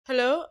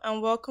Hello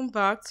and welcome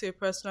back to a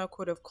personal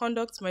code of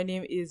conduct. My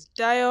name is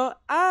Dio,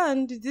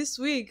 and this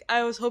week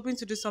I was hoping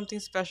to do something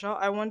special.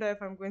 I wonder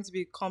if I'm going to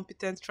be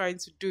competent trying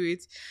to do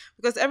it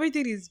because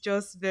everything is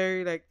just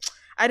very like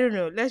I don't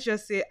know. Let's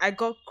just say I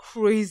got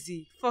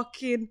crazy,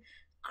 fucking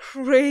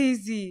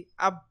crazy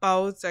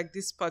about like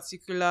this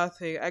particular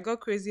thing. I got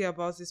crazy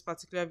about this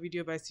particular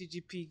video by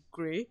CGP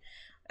Grey,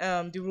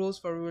 the rules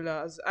for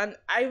rulers. And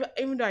I,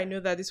 even though I know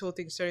that this whole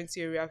thing is turning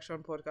into a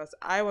reaction podcast,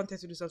 I wanted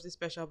to do something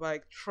special by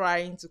like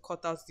trying to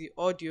cut out the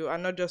audio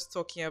and not just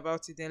talking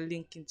about it and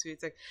link into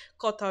it. Like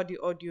cut out the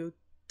audio,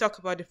 talk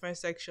about different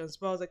sections.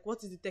 But I was like,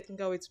 what is the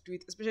technical way to do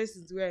it? Especially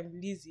since where I'm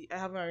lazy, I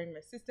haven't arranged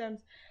my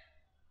systems.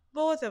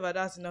 But whatever,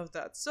 that's enough of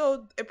that.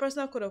 So, a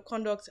personal code of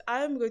conduct,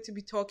 I am going to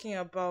be talking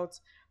about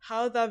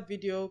how that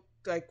video,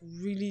 like,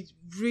 really,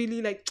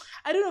 like,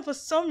 I don't know, for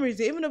some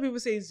reason, even though people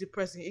say it's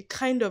depressing, it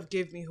kind of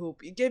gave me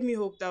hope. It gave me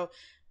hope that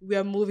we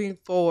are moving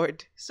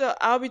forward. So,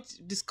 I'll be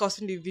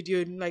discussing the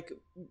video, like,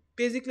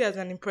 basically as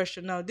an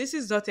impression. Now, this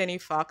is not any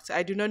fact.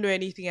 I do not know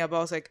anything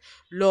about, like,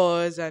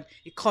 laws and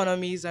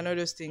economies and all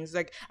those things.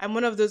 Like, I'm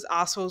one of those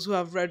assholes who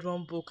have read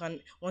one book and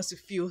wants to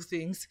feel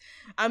things.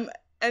 I'm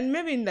and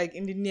maybe in like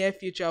in the near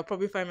future I'll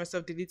probably find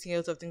myself deleting a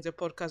lot of things in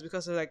podcast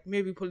because of like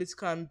maybe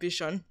political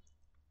ambition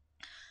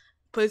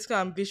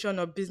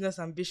or business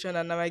ambition,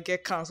 and I might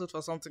get cancelled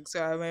for something,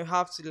 so I might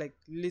have to like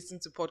listen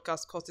to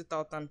podcasts, cut it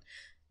out and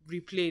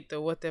replay it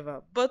or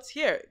whatever. But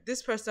here,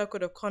 this personal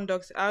code of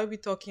conduct, I'll be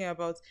talking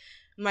about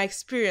my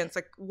experience,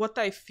 like what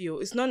I feel.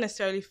 It's not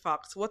necessarily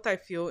facts, what I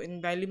feel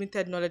in my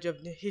limited knowledge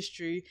of the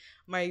history,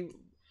 my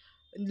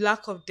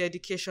lack of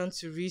dedication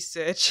to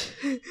research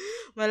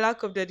my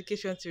lack of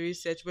dedication to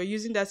research, but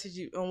using that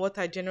on what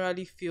I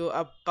generally feel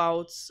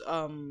about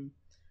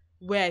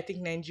where I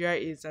think Nigeria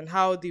is and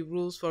how the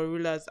rules for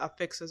rulers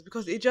affects us,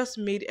 because it just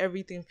made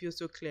everything feel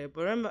so clear.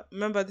 But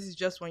remember, this is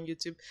just on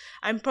YouTube.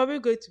 I'm probably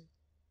going to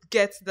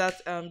get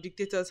that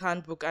dictator's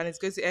handbook, and it's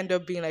going to end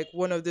up being like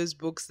one of those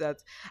books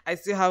that I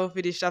still haven't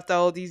finished after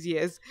all these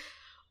years,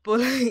 but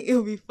like,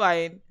 it'll be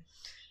fine.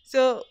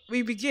 So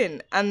we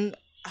begin, and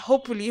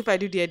hopefully if I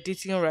do the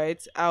editing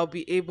right, I'll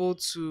be able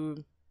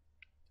to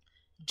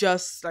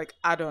just like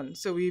add on.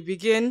 So we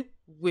begin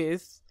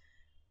with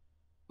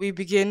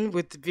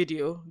the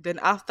video. Then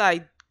after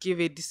I give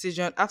a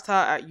decision,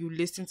 after you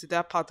listen to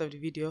that part of the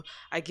video,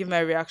 I give my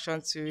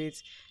reaction to it,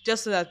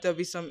 just so that there'll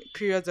be some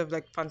periods of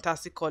like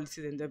fantastic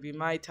quality, then there'll be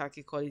my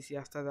tacky quality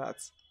after that.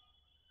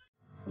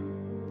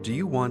 Do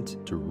you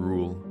want to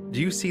rule? Do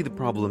you see the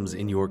problems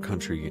in your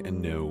country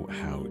and know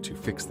how to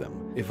fix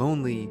them? If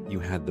only you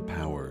had the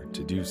power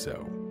to do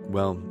so.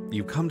 Well,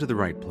 you've come to the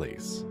right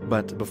place.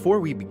 But before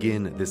we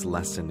begin this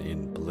lesson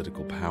in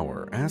political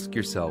power, ask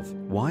yourself,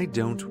 why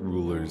don't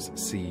rulers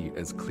see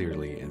as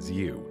clearly as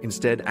you,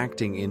 instead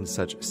acting in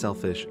such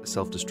selfish,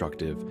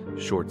 self-destructive,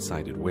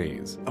 short-sighted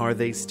ways? Are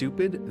they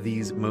stupid,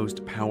 these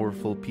most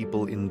powerful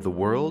people in the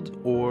world,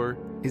 or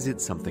is it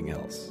something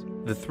else?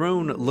 The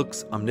throne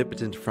looks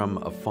omnipotent from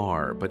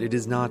afar, but it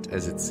is not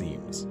as it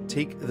seems.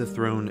 Take the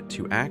throne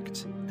to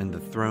act, and the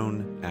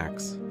throne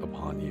acts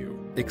upon you.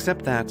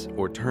 Accept that,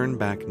 or turn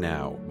back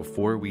now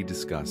before we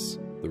discuss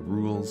the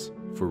rules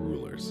for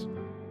rulers.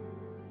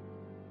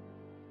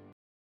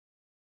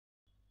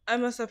 I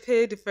must have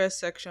paid the first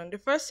section. The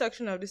first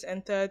section of this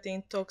entire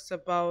thing talks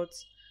about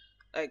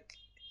like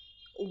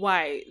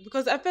why,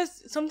 because at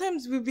first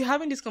sometimes we'll be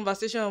having this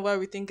conversation where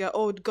we think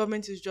oh, the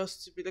government is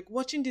just stupid. Like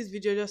watching this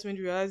video just made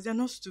me realize they're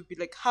not stupid.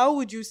 Like how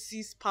would you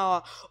seize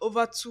power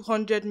over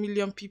 200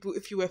 million people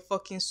if you were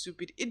fucking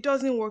stupid? It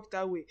doesn't work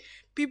that way.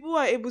 People who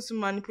are able to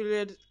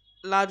manipulate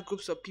large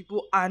groups of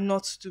people are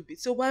not stupid,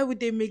 so why would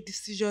they make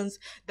decisions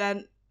that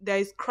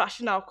is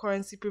crashing our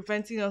currency,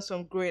 preventing us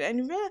from growing?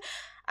 And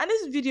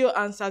this video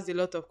answers a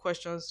lot of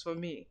questions for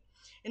me.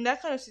 In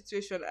that kind of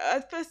situation,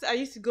 at first I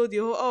used to go the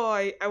whole,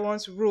 I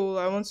want to rule,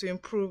 I want to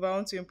improve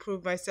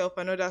myself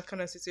and all that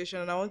kind of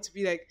situation, and I want to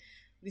be like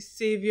the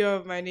savior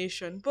of my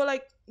nation. But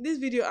like this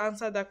video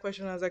answered that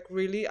question. I was like,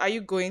 really? Are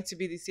you going to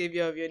be the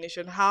savior of your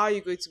nation? How are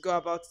you going to go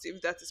about it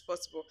if that is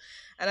possible?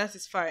 And that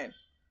is fine.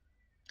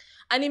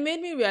 And it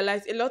made me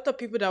realize a lot of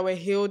people that were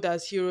hailed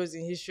as heroes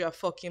in history are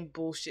fucking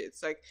bullshit.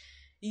 It's like,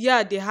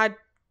 yeah, they had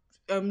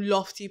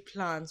lofty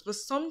plans, but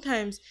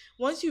sometimes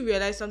once you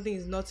realize something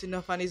is not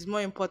enough and it's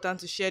more important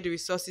to share the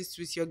resources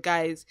with your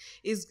guys,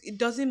 it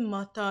doesn't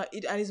matter,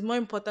 and it's more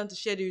important to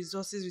share the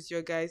resources with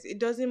your guys.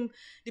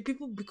 The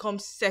people become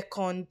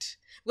second,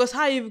 because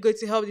how are you going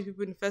to help the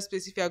people in the first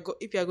place if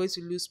you're going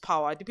to lose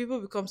power? The people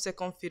become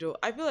second fiddle.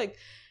 I feel like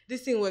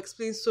this thing will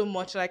explain so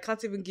much and I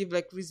can't even give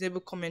like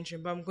reasonable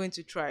commentary, but I'm going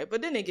to try.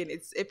 But then again,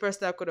 it's a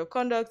personal code of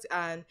conduct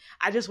and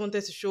I just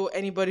wanted to show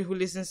anybody who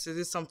listens to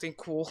this something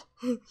cool.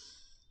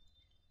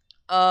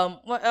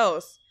 What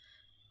else?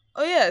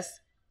 Oh yes,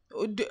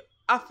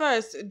 at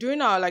first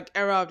during our like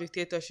era of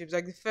dictatorships,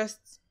 like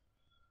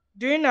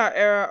during our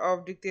era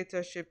of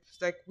dictatorships,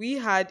 like we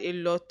had a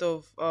lot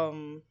of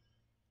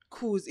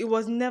coups. It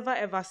was never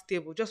ever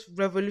stable, just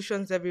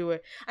revolutions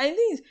everywhere. And the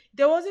thing is,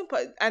 there wasn't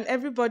and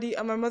everybody,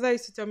 and my mother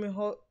used to tell me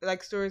whole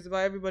like stories about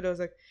everybody was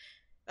like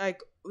like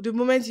the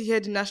moment you hear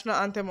the national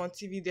anthem on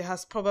TV, there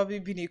has probably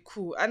been a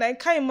coup. And I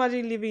can't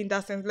imagine living in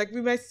that sense. Like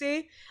we might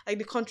say like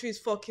the country is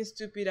fucking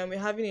stupid and we're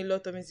having a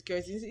lot of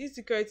insecurity.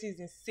 Insecurity is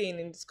insane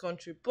in this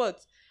country. But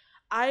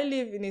I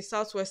live in a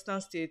southwestern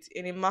state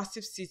in a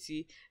massive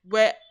city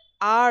where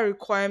our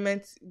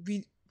requirements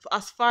be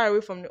as far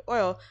away from the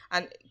oil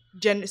and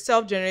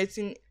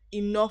self-generating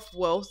enough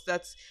wealth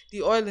that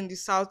the oil in the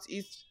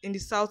southeast in the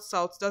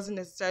south doesn't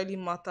necessarily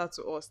matter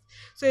to us.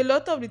 So a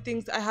lot of the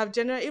things I have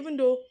general, even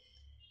though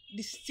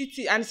the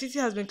city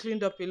has been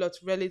cleaned up a lot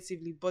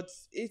relatively, but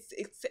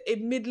it's a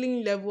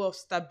middling level of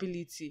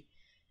stability,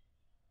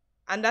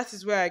 and that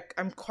is where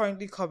I'm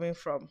currently coming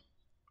from.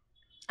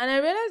 And I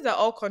realize that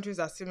all countries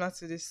are similar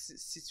to this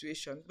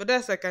situation, but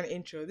that's like an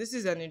intro. This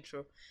is an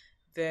intro.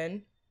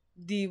 Then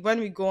the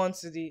when we go on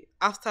to the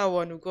after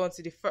one, we go on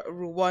to the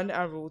rule one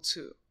and rule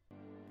two.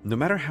 No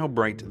matter how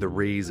bright the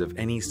rays of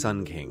any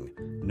sun king,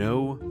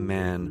 no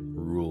man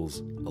rules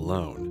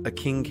alone. A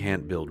king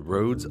can't build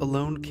roads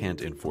alone,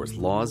 can't enforce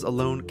laws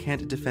alone,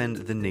 can't defend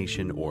the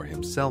nation or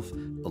himself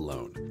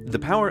alone. The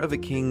power of a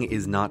king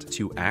is not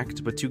to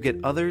act, but to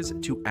get others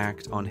to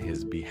act on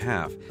his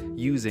behalf,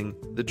 using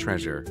the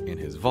treasure in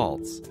his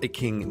vaults. A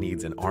king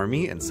needs an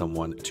army and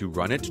someone to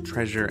run it,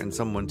 treasure and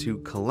someone to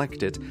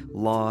collect it,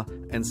 law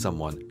and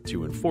someone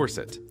to enforce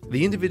it.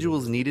 The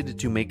individuals needed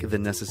to make the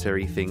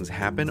necessary things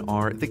happen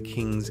are the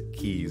king's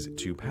keys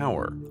to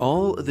power.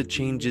 All the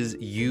changes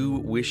you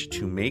wish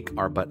to make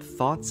are but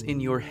thoughts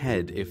in your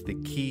head if the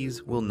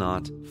keys will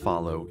not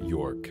follow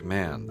your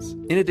commands.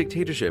 In a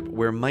dictatorship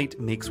where might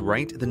makes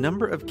right, the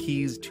number of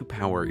keys to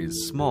power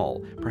is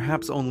small,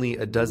 perhaps only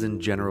a dozen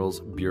generals,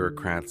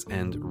 bureaucrats,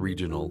 and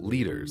regional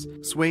leaders.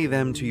 Sway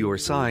them to your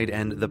side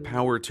and the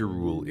power to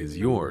rule is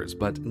yours,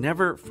 but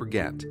never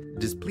forget,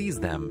 displease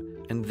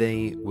them and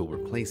they will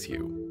replace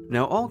you.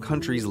 Now, all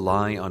countries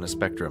lie on a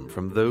spectrum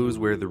from those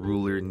where the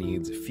ruler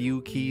needs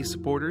few key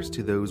supporters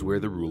to those where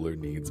the ruler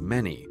needs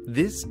many.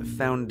 This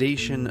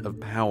foundation of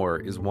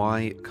power is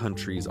why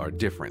countries are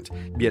different,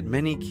 yet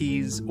many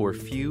keys or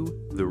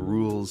few, the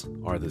rules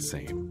are the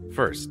same.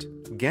 First,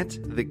 get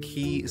the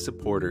key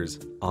supporters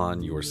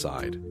on your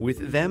side.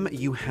 With them,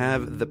 you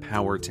have the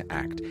power to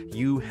act.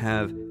 You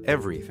have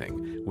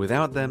everything.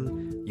 Without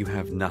them, you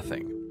have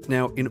nothing.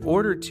 Now, in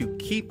order to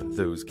keep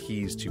those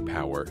keys to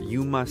power,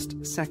 you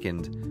must,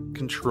 second,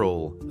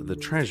 control the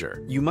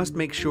treasure. You must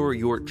make sure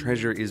your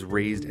treasure is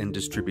raised and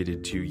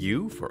distributed to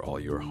you for all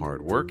your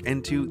hard work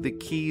and to the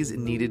keys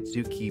needed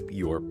to keep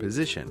your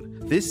position.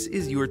 This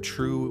is your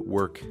true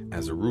work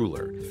as a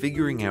ruler,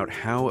 figuring out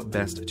how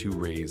best to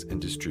raise and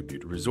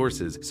distribute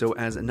resources so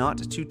as not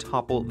to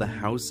topple the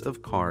house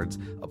of cards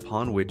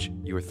upon which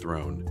your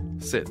throne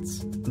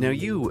sits. Now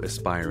you,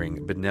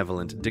 aspiring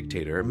benevolent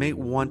dictator, may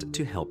want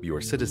to help your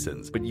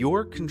citizens, but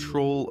your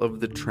control of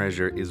the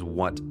treasure is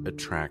what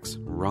attracts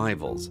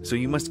rivals, so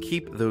you must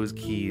keep those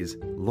keys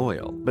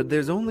loyal. But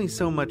there's only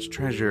so much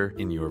treasure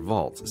in your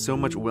vaults, so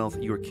much wealth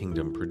your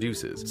kingdom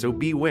produces, so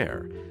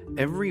beware.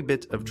 Every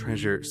bit of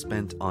treasure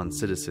spent on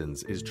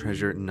citizens is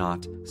treasure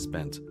not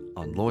spent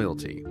on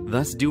loyalty.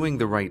 Thus, doing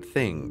the right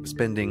thing,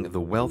 spending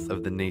the wealth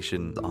of the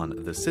nation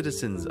on the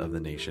citizens of the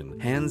nation,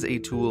 hands a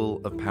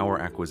tool of power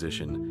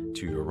acquisition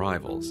to your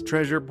rivals.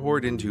 Treasure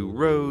poured into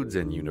roads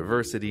and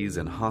universities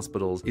and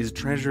hospitals is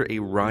treasure a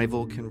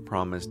rival can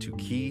promise to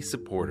key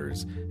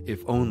supporters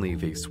if only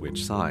they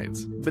switch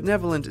sides.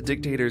 Benevolent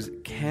dictators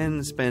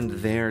can spend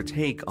their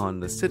take on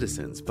the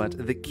citizens,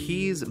 but the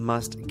keys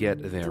must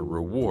get their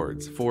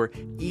rewards, for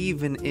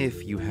even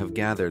if you have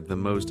gathered the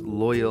most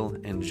loyal,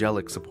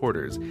 angelic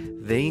supporters,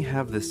 they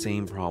have the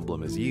same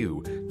problem as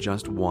you,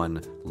 just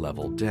one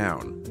level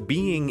down.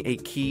 Being a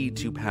key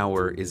to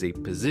power is a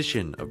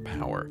position of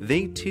power.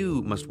 They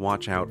too must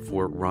watch out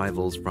for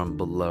rivals from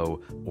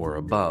below or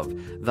above.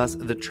 Thus,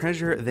 the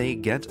treasure they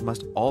get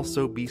must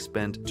also be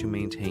spent to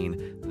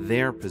maintain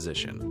their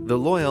position. The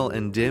loyal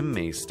and dim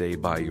may stay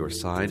by your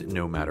side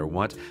no matter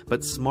what,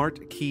 but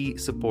smart key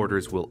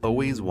supporters will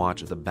always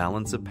watch the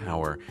balance of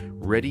power,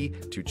 ready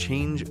to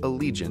change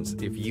allegiance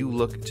if you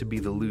look to be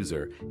the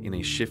loser in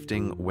a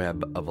shifting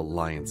web of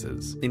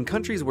alliances. In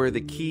countries where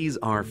the keys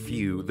are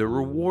few, the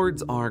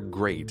rewards are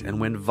great, and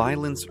when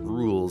violence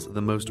rules,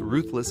 the most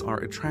ruthless are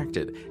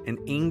attracted, and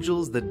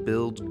angels that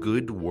build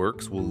good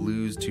works will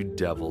lose to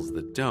devils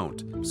that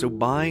don't. So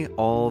buy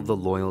all the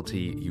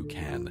loyalty you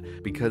can,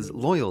 because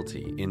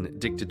loyalty in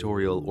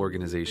dictatorial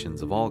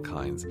organizations of all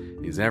kinds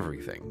is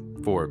everything.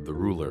 For the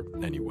ruler,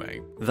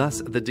 anyway.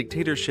 Thus, the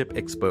dictatorship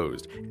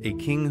exposed, a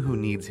king who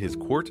needs his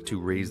court to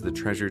raise the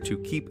treasure to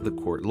keep the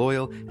court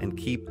loyal and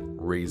keep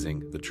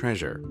raising the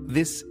treasure.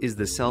 This is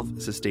the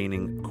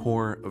self-sustaining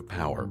core of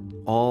power.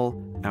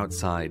 All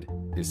outside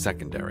is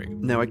secondary.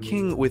 Now, a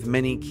king with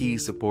many key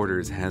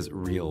supporters has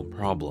real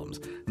problems.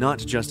 Not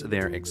just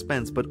their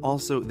expense, but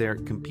also their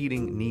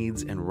competing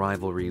needs and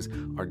rivalries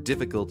are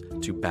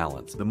difficult to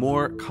balance. The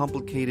more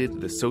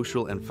complicated the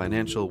social and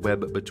financial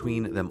web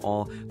between them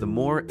all, the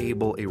more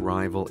able a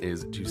rival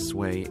is to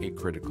sway a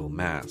critical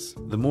mass.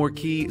 The more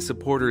key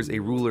supporters a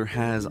ruler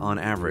has on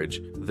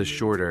average, the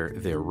shorter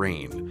their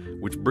reign.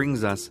 Which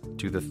brings us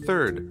to the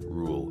third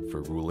rule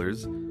for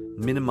rulers: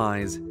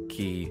 minimize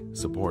key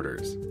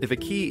supporters. If a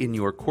key in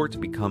your court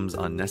becomes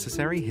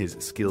unnecessary, his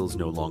skills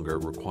no longer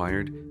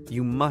required,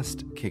 you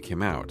must kick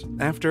him out.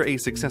 After a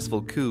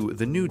successful coup,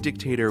 the new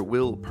dictator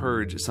will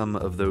purge some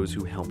of those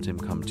who helped him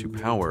come to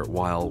power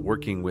while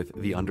working with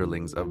the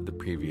underlings of the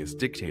previous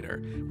dictator,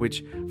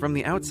 which from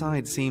the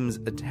outside seems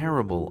a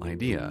terrible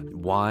idea.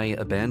 Why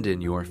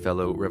abandon your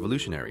fellow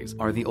revolutionaries?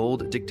 Are the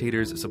old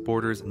dictator's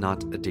supporters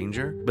not a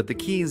danger? But the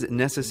keys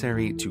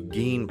necessary to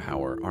gain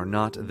power are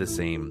not the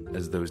same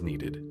as those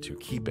needed to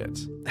keep it.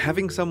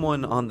 Having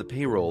someone on the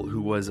payroll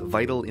who was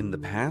vital in the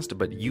past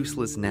but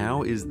useless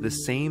now is the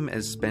same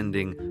as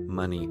spending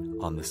money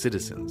on the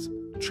citizens.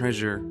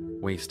 Treasure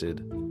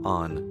wasted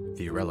on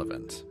the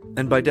irrelevant.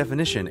 And by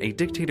definition, a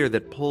dictator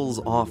that pulls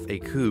off a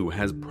coup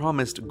has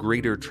promised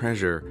greater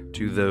treasure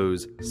to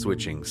those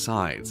switching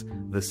sides.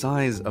 The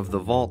size of the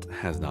vault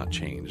has not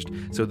changed,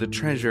 so the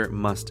treasure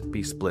must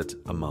be split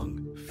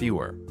among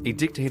fewer. A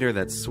dictator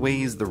that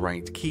sways the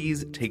right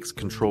keys, takes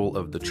control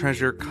of the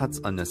treasure,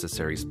 cuts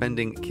unnecessary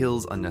spending,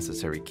 kills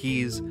unnecessary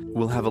keys,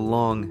 will have a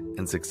long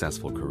and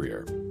successful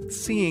career.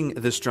 Seeing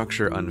the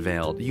structure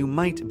unveiled, you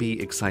might be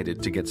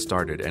excited to get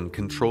started and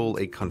control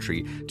a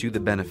country to the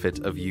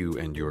benefit of you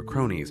and your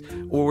cronies,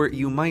 or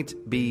you might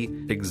be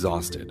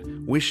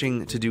exhausted,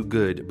 wishing to do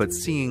good but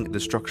seeing the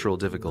structural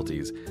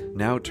difficulties.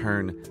 Now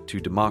turn to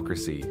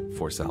democracy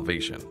for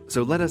salvation.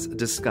 So let us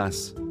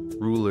discuss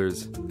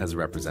rulers as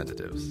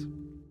representatives.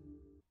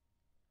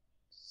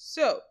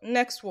 So,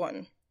 next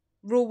one.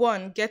 Rule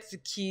 1, get the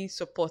key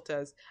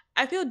supporters.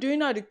 I feel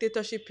during our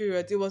dictatorship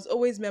period, it was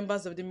always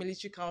members of the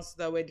military council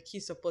that were the key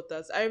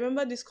supporters. I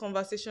remember this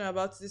conversation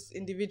about this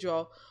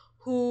individual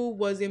who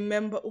was a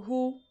member,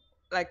 who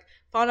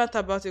found out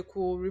about a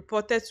coup,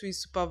 reported to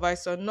his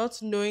supervisor,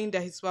 not knowing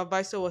that his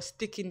supervisor was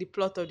sticking the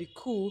plot of the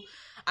coup.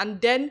 And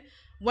then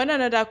when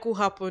another coup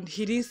happened,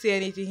 he didn't say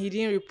anything, he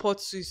didn't report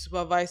to his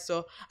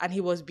supervisor, and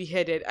he was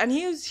beheaded. And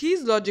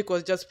his logic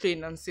was just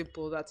plain and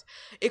simple, that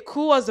a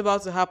coup was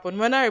about to happen.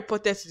 When I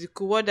reported to the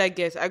coup, what did I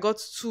get? I got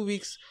 2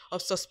 weeks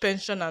of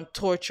suspension and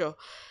torture.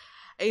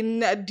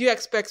 And do you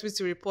expect me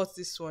to report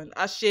this one?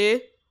 Ashe,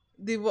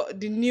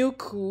 the new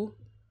coup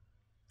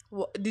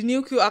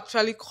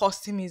actually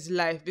cost him his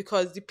life,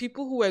 because the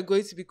people who were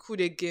going to be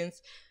couped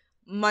against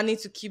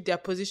managed to keep their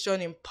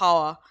position in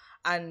power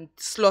and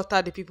slaughter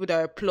the people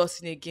that were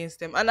plotting against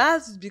them. And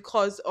that's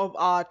because of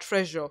our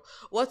treasure.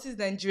 What is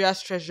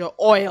Nigeria's treasure?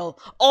 Oil.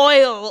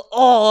 Oil.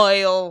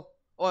 Oil.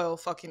 Oil.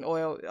 Fucking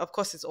oil. Of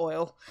course it's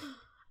oil.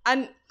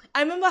 And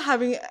I remember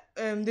having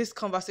this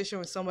conversation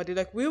with somebody.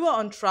 Like, we were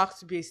on track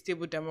to be a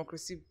stable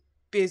democracy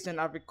based on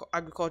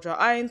agriculture.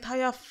 Our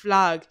entire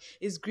flag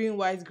is green,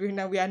 white, green,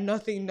 and we are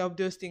nothing of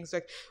those things.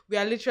 Like, we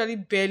are literally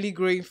barely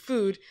growing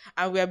food,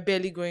 and we are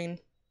barely growing,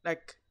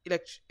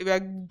 we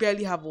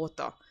barely have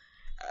water.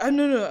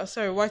 No,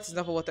 sorry, white is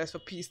not for water, it's for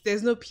peace.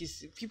 There's no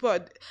peace. People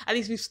are, at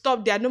least we've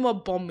stopped. There are no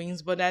more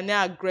bombings, but there are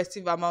now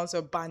aggressive amounts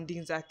of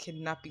bandings and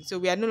kidnapping. So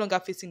we are no longer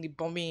facing the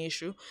bombing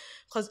issue.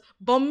 Because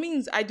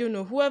bombings, I don't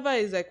know, whoever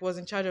is was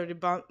in charge of the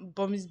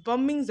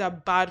bombings are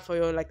bad for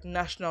your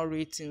national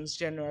ratings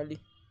generally.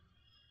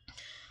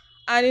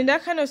 And in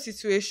that kind of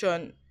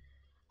situation,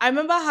 I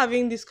remember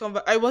having this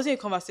I wasn't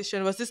a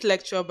conversation, it was this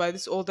lecture by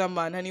this older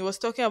man, and he was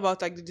talking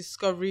about the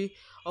discovery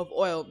of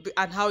oil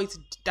and how it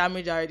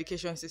damaged our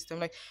education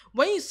system. Like,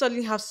 when you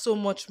suddenly have so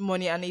much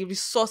money and a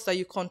resource that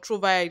you control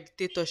via a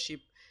dictatorship,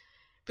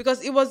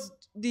 because it was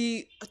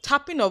the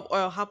tapping of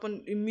oil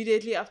happened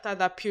immediately after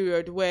that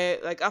period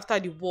where after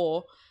the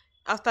war,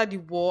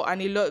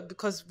 and a lot,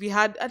 because we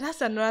had, and that's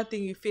another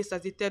thing you face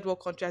as a third world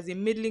country, as a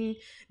middling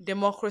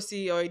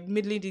democracy or a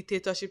middling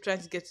dictatorship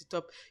trying to get to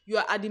the top. You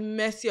are at the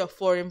mercy of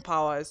foreign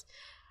powers,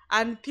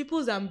 and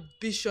people's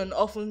ambition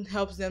often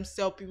helps them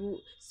sell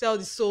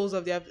the souls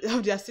of their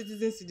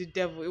citizens to the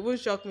devil. It won't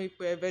shock me if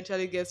we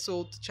eventually get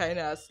sold to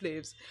China as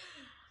slaves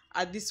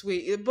at this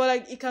way,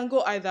 but it can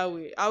go either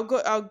way. I'll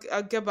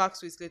get back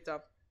to it later.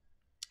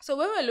 So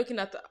when we're looking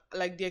at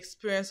the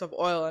experience of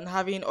oil and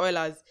having oil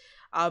as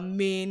our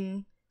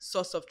main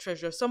source of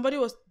treasure,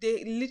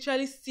 they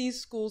literally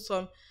seized schools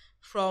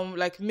from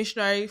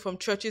missionary, from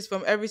churches,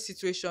 from every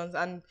situation,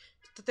 and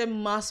started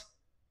mass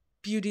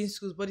building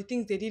schools. But the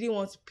things, they didn't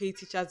want to pay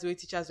teachers the way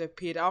teachers were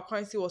paid. Our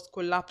currency was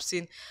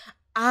collapsing,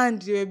 and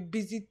they were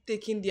busy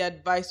taking the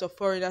advice of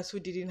foreigners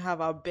who didn't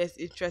have our best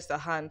interest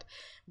at hand,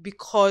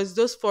 because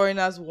those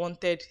foreigners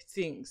wanted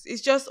things.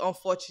 It's just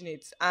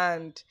unfortunate.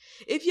 And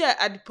if you're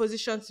at the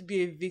position to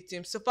be a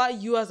victim, so far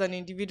you as an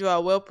individual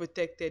are well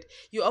protected,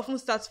 you often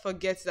start to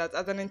forget that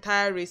as an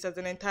entire race, as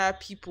an entire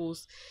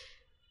peoples,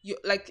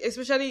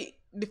 especially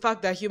the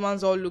fact that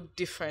humans all look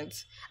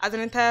different. As an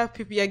entire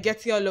people, you're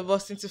getting all of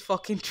us into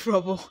fucking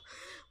trouble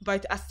by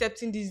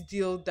accepting this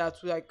deal that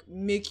will like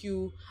make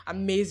you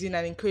amazing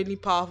and incredibly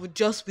powerful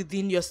just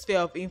within your sphere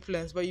of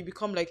influence, but you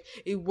become like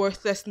a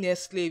worthless near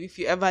slave if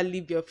you ever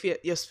leave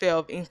your sphere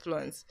of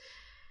influence.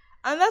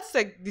 And that's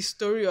like the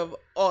story of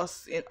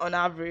us in on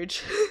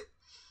average.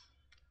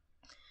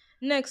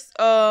 Next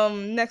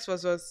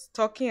was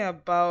talking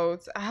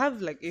about, I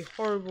have like a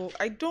horrible,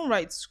 I don't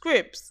write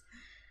scripts.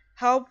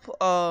 Help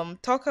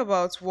talk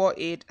about war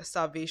aid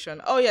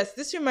salvation. Oh yes,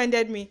 this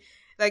reminded me,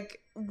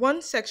 like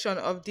one section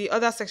of the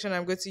other section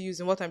I'm going to use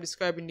in what I'm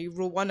describing, the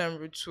rule one and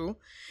rule two.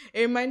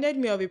 It reminded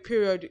me of a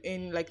period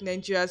in like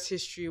Nigeria's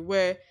history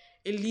where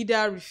a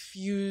leader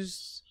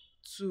refused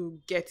to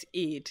get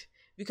aid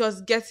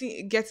because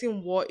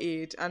getting war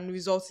aid and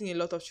resulting in a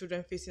lot of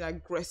children facing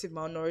aggressive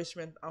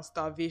malnourishment and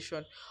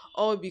starvation,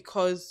 all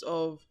because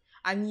of,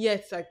 and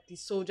yet like the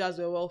soldiers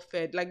were well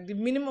fed. Like the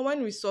minimum,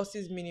 when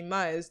resources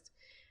minimized,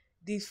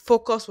 the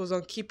focus was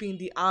on keeping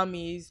the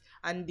armies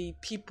and the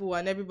people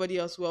and everybody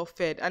else well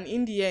fed. And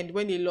in the end,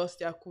 when they lost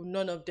their coup,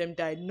 none of them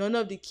died. None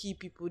of the key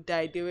people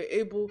died. They were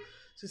able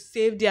to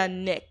save their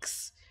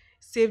necks,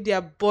 save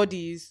their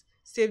bodies,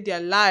 save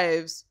their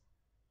lives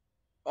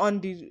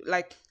on the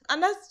like,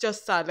 and that's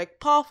just sad.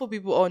 Like powerful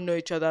people all know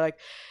each other. Like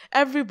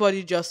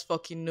everybody just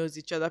fucking knows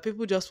each other.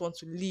 People just want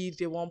to lead,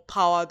 they want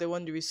power, they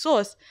want the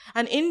resource.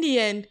 And in the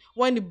end,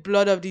 when the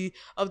blood of the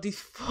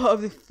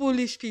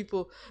foolish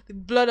people, the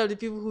blood of the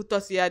people who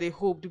thought they had a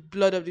hope, the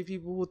blood of the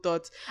people who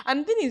thought, and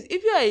the thing is,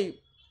 if you're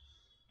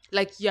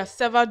like you're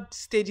several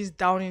stages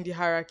down in the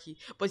hierarchy,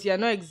 but you're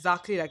not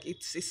exactly like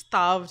it's a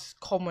starved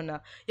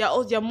commoner.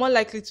 You're more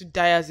likely to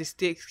die as a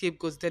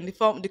scapegoat than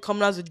the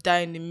commoners would die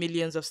in the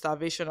millions of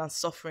starvation and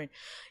suffering.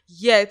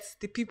 Yet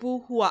the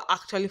people who are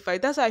actually fighting,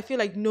 that's why I feel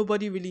like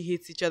nobody really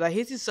hates each other.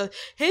 Hate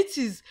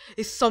is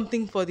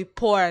something for the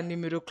poor and the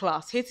middle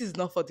class. Hate is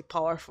not for the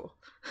powerful.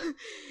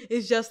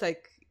 It's just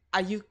like,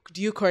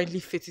 do you currently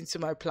fit into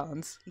my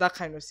plans? That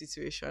kind of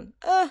situation.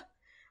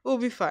 We'll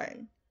be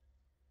fine.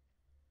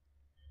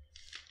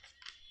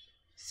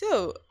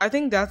 So I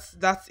think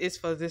that's it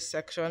for this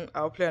section.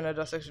 I'll play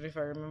another section if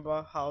I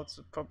remember how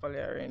to properly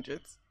arrange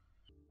it.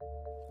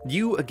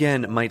 You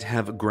again might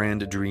have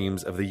grand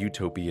dreams of the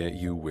utopia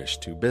you wish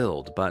to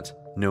build, but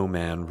no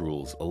man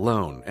rules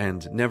alone,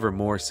 and never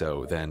more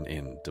so than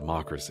in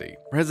democracy.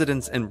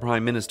 Presidents and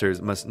prime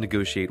ministers must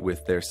negotiate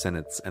with their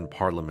senates and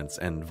parliaments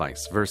and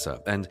vice versa,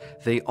 and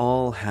they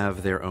all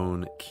have their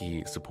own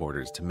key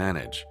supporters to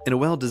manage. In a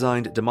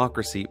well-designed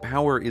democracy,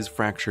 power is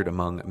fractured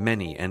among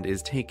many and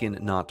is taken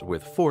not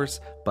with force,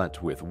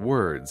 but with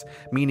words,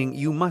 meaning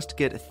you must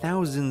get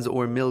thousands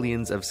or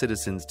millions of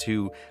citizens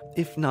to,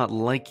 if not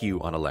like you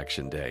on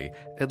election day,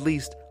 at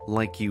least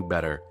like you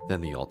better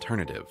than the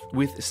alternative.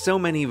 With so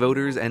many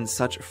voters and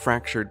such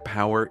fractured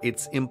power,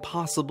 it's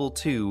impossible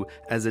to,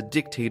 as a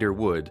dictator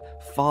would,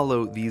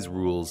 follow these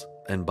rules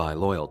and buy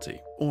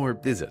loyalty. Or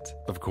is it?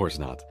 Of course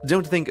not.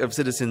 Don't think of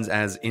citizens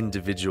as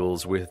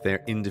individuals with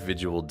their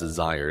individual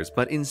desires,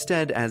 but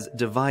instead as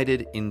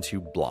divided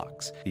into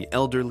blocks: the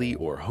elderly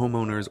or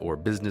homeowners or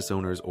business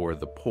owners or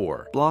the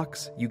poor.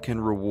 Blocks you can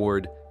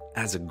reward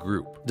as a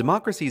group.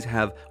 Democracies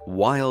have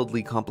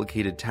wildly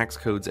complicated tax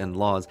codes and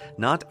laws,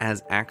 not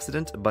as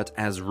accident, but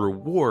as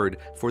reward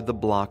for the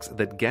blocks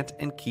that get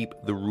and keep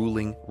the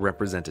ruling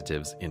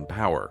representatives in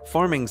power.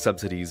 Farming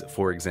subsidies,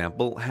 for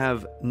example,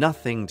 have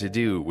nothing to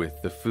do with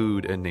the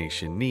food a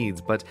nation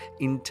needs, but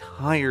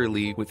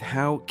entirely with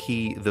how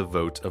key the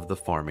vote of the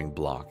farming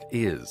bloc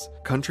is.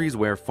 Countries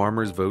where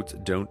farmers' votes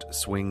don't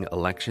swing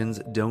elections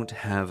don't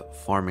have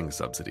farming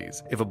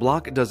subsidies. If a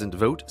bloc doesn't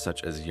vote,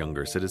 such as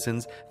younger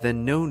citizens,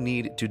 then no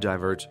need to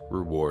divert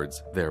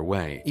rewards their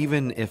way.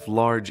 Even if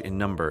large in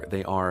number,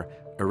 they are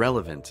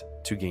irrelevant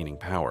to gaining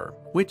power.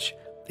 Which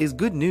is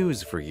good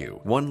news for you.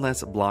 One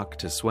less block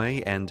to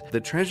sway, and the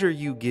treasure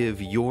you give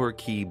your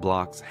key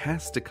blocks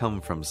has to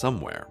come from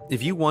somewhere.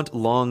 If you want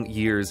long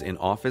years in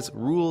office,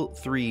 Rule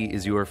 3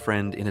 is your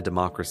friend in a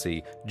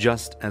democracy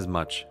just as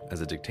much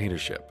as a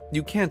dictatorship.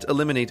 You can't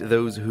eliminate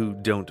those who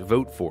don't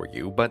vote for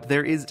you, but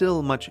there is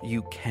still much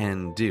you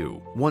can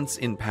do. Once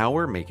in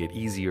power, make it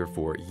easier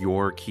for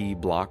your key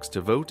blocks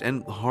to vote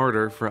and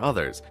harder for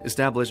others.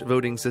 Establish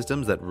voting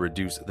systems that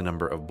reduce the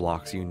number of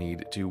blocks you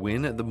need to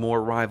win, the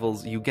more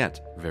rivals you get.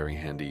 Very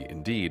handy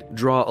indeed.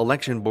 Draw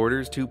election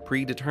borders to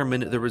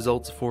predetermine the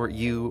results for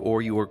you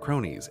or your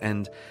cronies,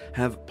 and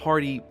have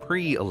party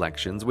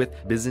pre-elections with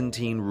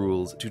Byzantine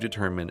rules to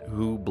determine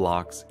who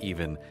blocks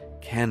even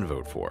can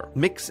vote for.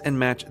 Mix and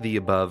match the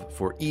above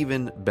for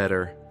even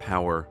better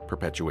power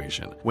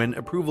perpetuation. When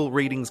approval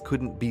ratings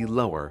couldn't be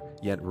lower,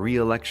 yet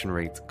re-election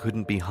rates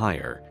couldn't be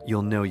higher,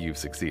 you'll know you've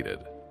succeeded.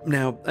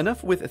 Now,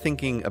 enough with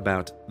thinking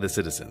about the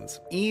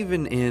citizens.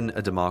 Even in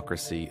a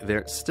democracy,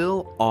 there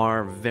still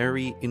are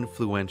very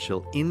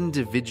influential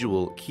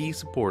individual key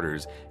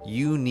supporters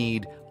you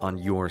need on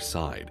your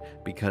side,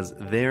 because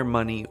their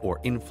money or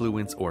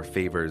influence or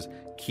favors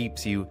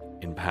keeps you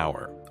in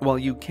power. While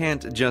you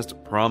can't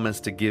just promise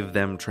to give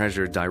them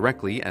treasure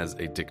directly, as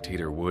a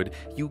dictator would,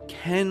 you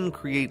can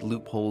create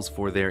loopholes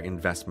for their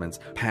investments,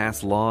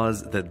 pass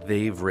laws that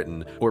they've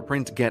written, or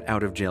print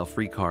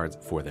get-out-of-jail-free cards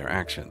for their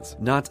actions.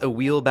 Not a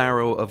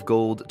wheelbarrow of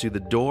gold to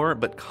the door,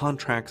 but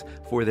contracts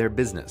for their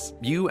business.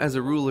 You, as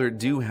a ruler,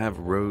 do have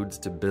roads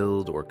to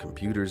build, or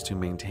computers to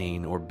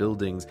maintain, or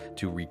buildings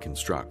to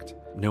reconstruct.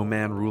 No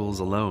man rules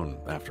alone,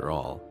 after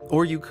all.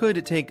 Or you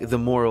could take the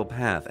moral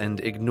path and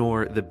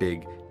ignore the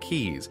big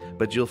keys,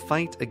 but you'll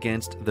fight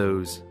against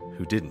those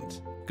who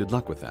didn't. Good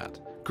luck with that.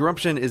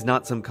 Corruption is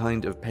not some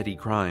kind of petty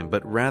crime,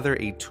 but rather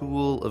a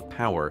tool of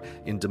power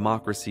in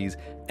democracies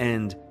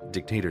and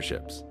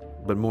dictatorships.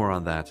 But more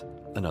on that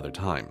another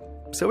time.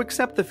 So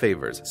accept the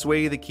favors,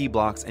 sway the key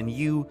blocks, and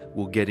you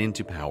will get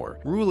into power,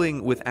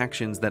 ruling with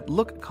actions that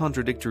look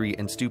contradictory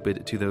and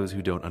stupid to those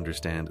who don't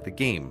understand the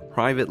game,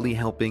 privately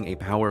helping a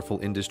powerful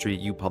industry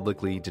you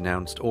publicly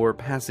denounced, or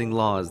passing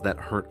laws that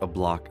hurt a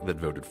bloc that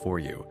voted for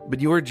you. But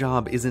your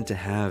job isn't to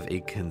have a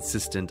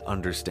consistent,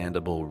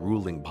 understandable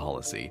ruling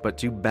policy, but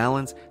to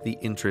balance the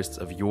interests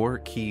of your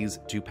keys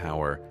to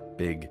power,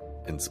 big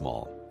and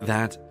small.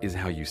 That is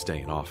how you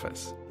stay in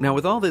office. Now,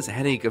 with all this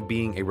headache of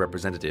being a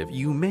representative,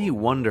 you may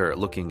wonder,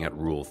 looking at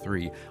Rule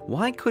 3,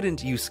 why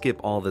couldn't you skip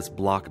all this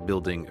block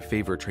building,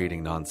 favor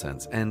trading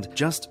nonsense and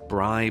just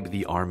bribe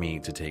the army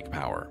to take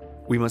power?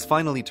 We must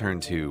finally turn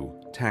to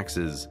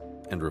taxes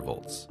and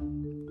revolts.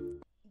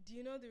 Do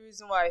you know the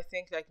reason why I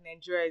think like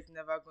Nigeria is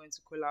never going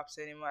to collapse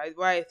anymore?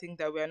 Why I think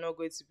that we are not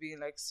going to be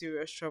in like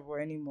serious trouble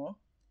anymore?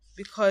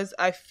 Because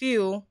I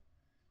feel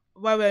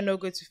why we're not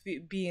going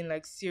to be in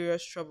like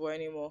serious trouble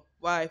anymore.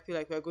 Why I feel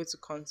like we're going to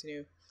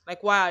continue.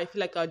 Like why I feel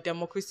like our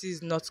democracy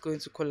is not going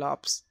to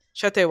collapse.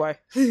 Shall I tell you why?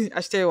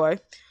 I should tell you why.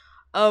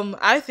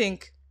 I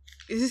think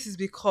this is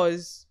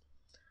because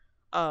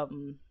for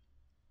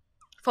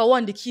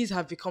one, the keys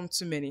have become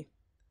too many.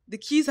 The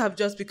keys have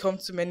just become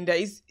too many. There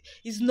is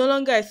it's no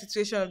longer a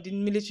situation of the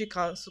military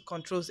council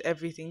controls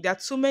everything. There are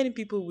too many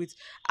people with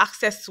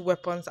access to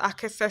weapons,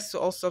 access to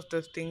all sorts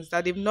of things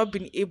that they've not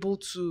been able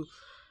to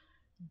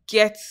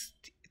get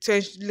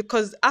to,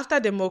 because after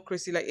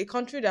democracy, like a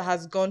country that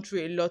has gone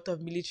through a lot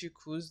of military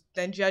coups,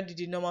 Nigeria did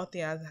the normal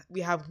thing as we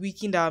have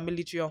weakened our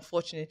military,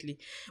 unfortunately,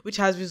 which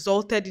has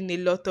resulted in a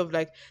lot of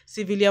like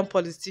civilian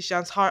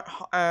politicians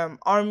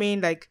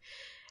arming like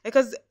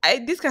because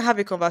this can have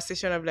a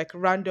conversation of like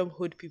random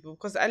hood people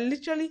because I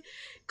literally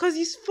because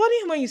it's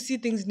funny when you see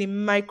things in a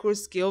micro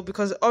scale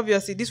because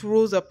obviously this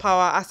rules of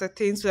power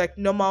ascertains to like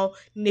normal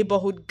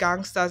neighborhood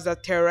gangsters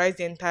that terrorize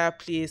the entire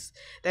place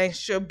that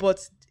ensure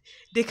but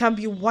they can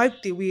be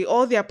wiped away.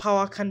 All their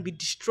power can be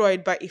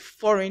destroyed by a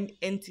foreign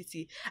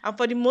entity. And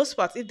for the most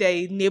part, if they're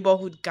a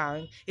neighborhood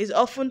gang, it's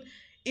often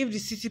if the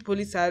city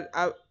police are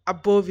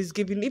above is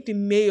given, if the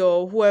mayor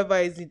or whoever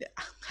is in,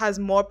 has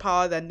more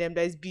power than them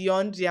that is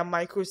beyond their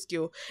micro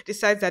scale,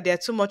 decides that they are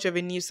too much of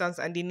a nuisance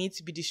and they need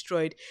to be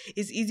destroyed,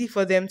 it's easy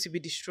for them to be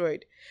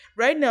destroyed.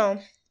 Right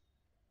now,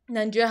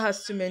 Nigeria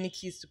has too many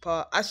keys to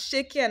power. As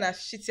shaky and as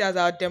shitty as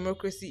our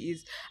democracy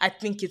is, I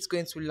think it's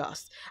going to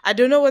last. I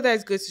don't know whether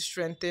it's going to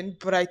strengthen,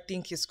 but I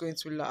think it's going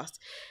to last.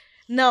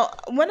 Now,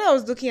 when I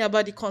was looking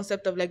about the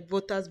concept of like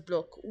voters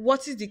block,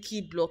 what is the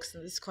key blocks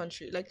in this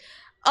country? Like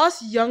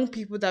us young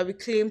people that we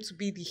claim to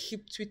be the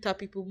hip Twitter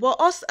people, but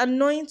us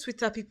annoying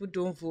Twitter people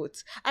don't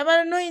vote. I'm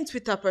an annoying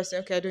Twitter person.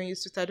 Okay, I don't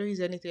use Twitter. I don't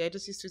use anything. I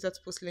just use Twitter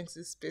to post links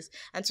in space.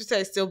 And Twitter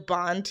is still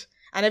banned.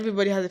 And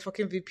everybody has a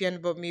fucking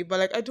VPN but me. But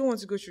like, I don't want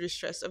to go through the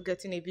stress of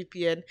getting a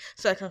VPN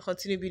so I can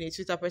continue being a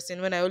Twitter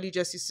person when I only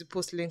just used to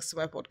post links to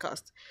my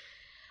podcast.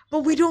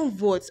 But we don't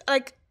vote.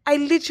 Like, I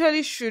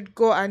literally should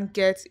go and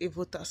get a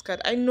voter's card.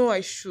 I know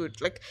I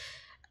should. Like,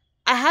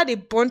 I had a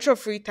bunch of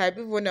free time.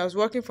 Even when I was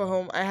working from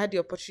home, I had the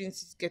opportunity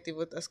to get a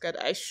voter's card.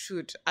 I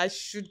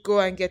should go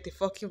and get a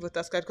fucking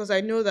voter's card because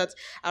I know that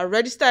I'll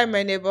register in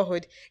my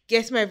neighborhood,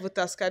 get my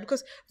voter's card.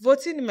 Because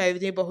voting in my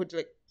neighborhood,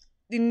 like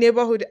the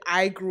neighborhood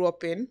I grew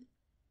up in,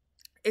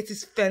 it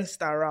is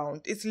fenced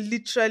around. It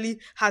literally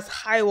has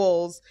high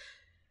walls.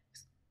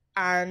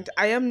 And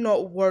I am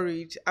not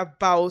worried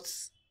about...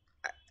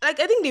 Like,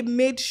 I think they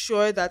made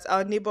sure that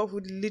our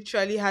neighborhood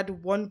literally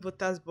had one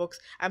voter's box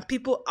and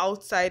people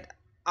outside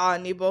our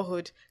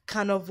neighborhood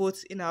cannot vote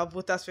in our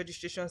voters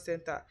registration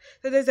center.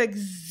 So there's like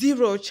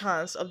zero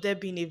chance of there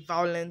being a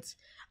violent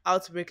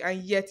outbreak.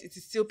 And yet it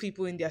is still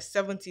people in their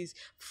 70s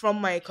from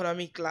my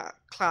economic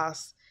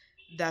class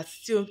that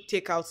still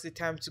take out the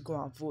time to go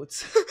and vote.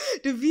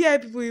 The VI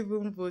people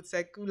even vote,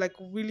 like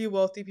really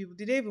wealthy people.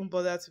 Did they even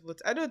bother to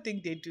vote? I don't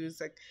think they do.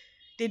 It's like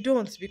they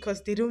don't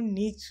because they don't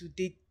need to.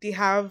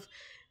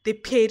 They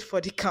paid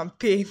for the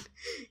campaign.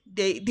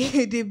 They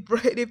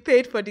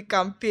paid for the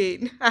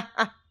campaign,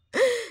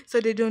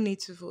 so they don't need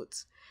to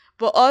vote.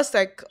 But us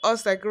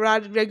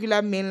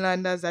regular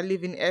mainlanders that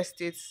live in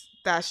estates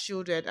that are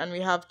shielded, and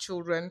we have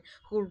children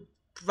who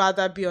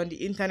rather be on the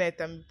internet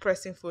and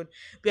pressing phone.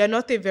 We are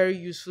not a very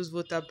useful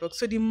voter block.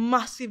 So the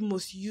massive,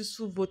 most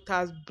useful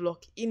voters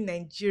block in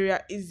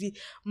Nigeria is the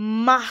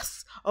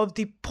mass of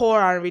the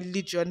poor and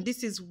religion.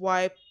 This is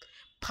why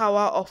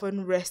power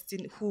often rests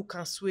in who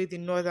can sway the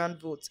northern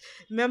votes.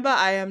 Remember,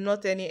 I am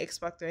not any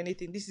expert or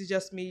anything. This is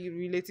just me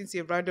relating to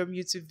a random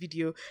YouTube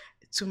video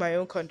to my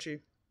own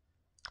country.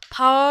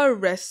 Power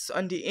rests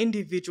on the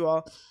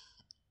individual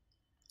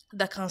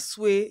that can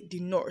sway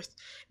the north,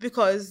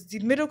 because the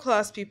middle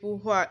class people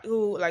who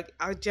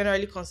are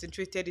generally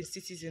concentrated in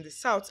cities in the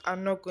south are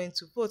not going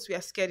to vote. We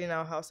are scared in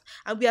our house,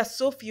 and we are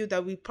so few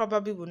that we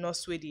probably will not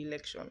sway the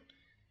election.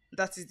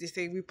 That is the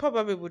thing. We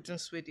probably wouldn't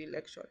sway the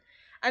election.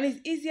 And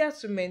it's easier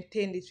to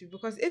maintain this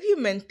because if you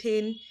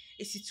maintain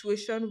a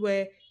situation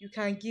where you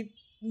can give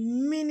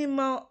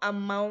minimal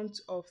amount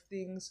of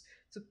things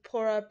to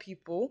poorer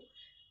people,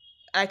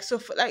 like so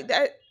for, like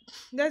that,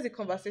 that's the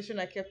conversation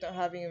I kept on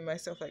having with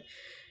myself. Like,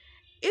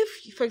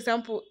 if for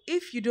example,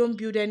 if you don't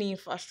build any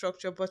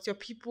infrastructure but your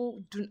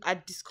people are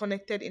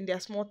disconnected in their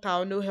small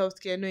town, no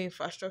healthcare, no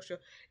infrastructure,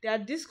 they are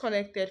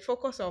disconnected,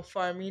 focus on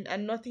farming,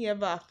 and nothing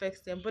ever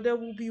affects them, but there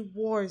will be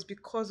wars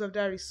because of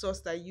that resource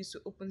that you used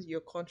to open to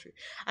your country,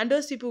 and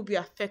those people will be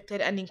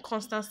affected and in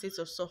constant states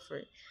of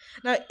suffering.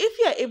 Now if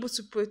you are able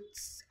to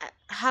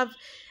have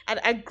an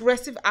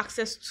aggressive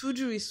access to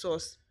the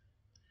resource,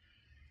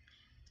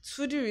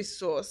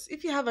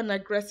 if you have an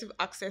aggressive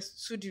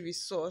access to the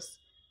resource,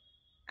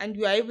 and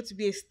you are able to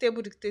be a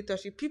stable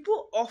dictatorship,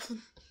 people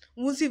often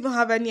won't even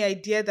have any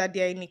idea that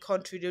they're in a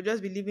country. They'll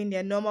just be living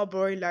their normal,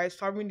 boring lives,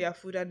 farming their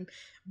food, and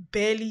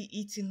barely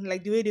eating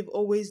like the way they've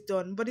always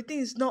done. But the thing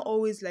is not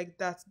always like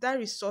that. That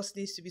resource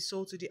needs to be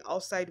sold to the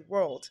outside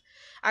world.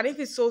 And if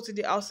it's sold to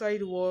the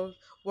outside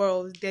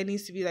world, there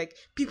needs to be like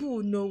people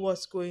will know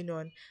what's going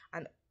on,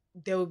 and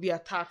there will be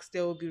attacks,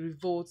 there will be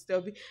revolts, there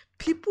will be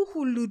people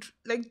who loot.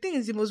 Like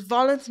things, the most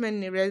violent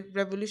men in a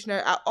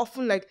revolutionary are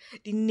often like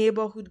the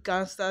neighborhood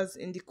gangsters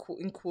in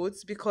in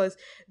quotes, because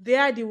they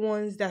are the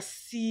ones that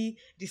see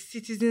the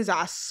citizens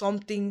as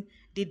something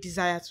they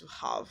desire to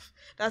have.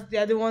 They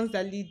are the ones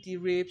that lead the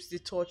rapes, the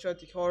torture,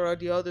 the horror,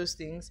 the all those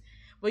things.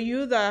 But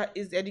you that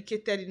is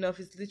educated enough,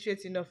 is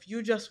literate enough,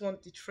 you just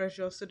want the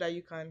treasure so that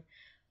you can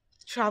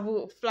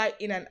travel, fly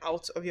in and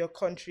out of your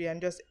country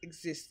and just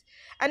exist.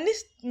 And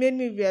this made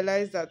me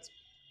realize that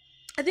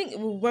I think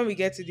when we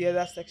get to the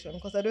other section,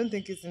 because I don't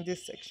think it's in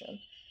this section,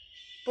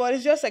 but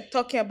it's just like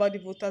talking about the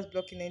voters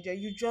block in Nigeria.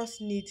 You just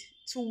need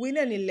to win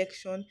an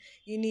election.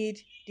 You need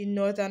the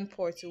northern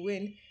part to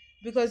win,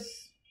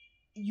 because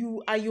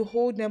you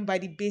hold them by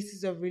the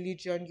basis of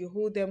religion. You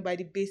hold them by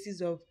the basis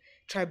of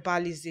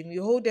tribalism.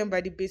 You hold them by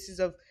the basis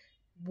of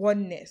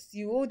oneness.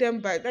 You hold them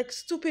by like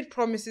stupid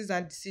promises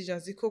and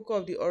decisions. The cocoa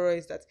of the aura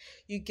is that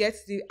you get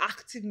the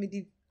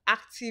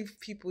active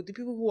people, the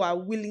people who are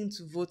willing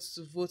to vote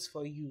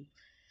for you,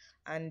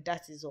 and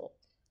that is all.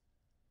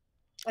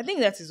 I think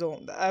that is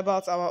all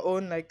about our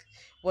own like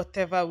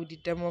whatever with the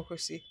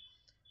democracy.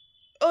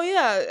 Oh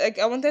yeah, like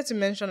I wanted to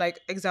mention like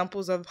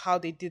examples of how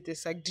they did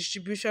this, like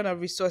distribution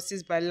of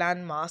resources by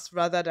land mass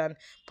rather than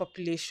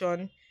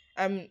population.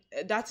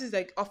 That is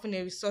like often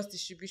a resource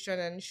distribution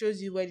and it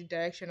shows you where the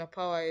direction of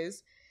power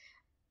is.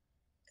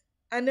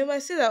 And they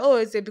might say that, oh,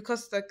 it's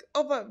because like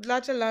over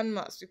larger land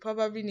mass, we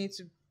probably need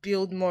to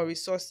build more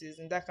resources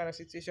in that kind of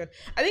situation.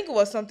 I think it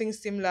was something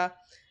similar.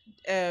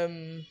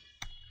 Um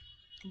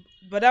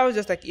but that was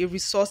just like a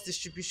resource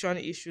distribution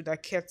issue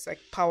that kept like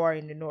power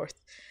in the north.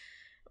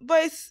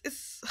 But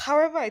it's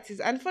however it is.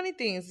 And funny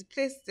thing is, the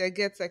place that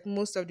gets like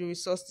most of the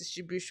resource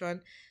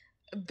distribution,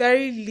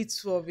 very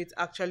little of it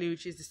actually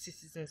reaches the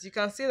citizens. You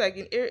can say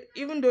like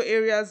even though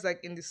areas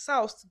like in the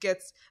south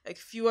get like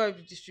fewer of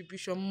the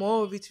distribution,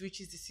 more of it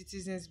reaches the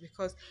citizens,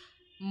 because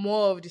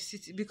more of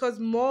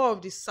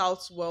the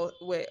south's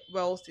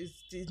wealth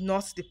is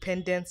not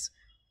dependent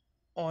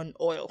on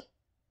oil.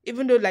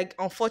 Even though, like,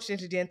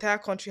 unfortunately, the entire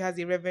country has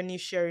a revenue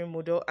sharing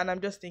model, and I'm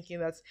just thinking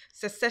that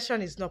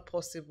secession is not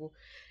possible.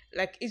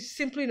 Like, it's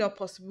simply not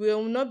possible. We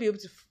will not be able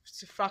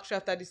to fracture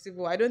after the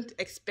civil war. I don't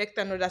expect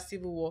another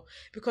civil war,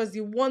 because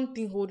the one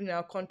thing holding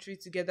our country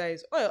together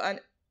is oil, and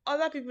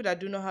other people that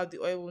do not have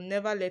the oil will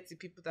never let the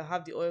people that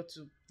have the oil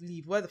to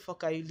leave. Where the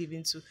fuck are you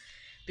living to?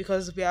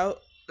 Because we're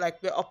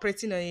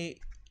operating on a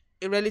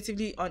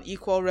relatively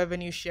unequal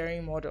revenue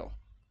sharing model,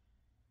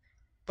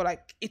 but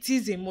like it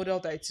is a model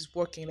that it is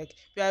working. Like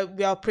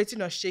we are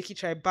operating on shaky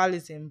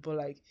tribalism, but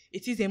like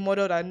it is a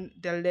model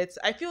that lets.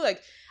 I feel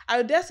like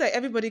I dare say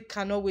everybody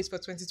cannot wait for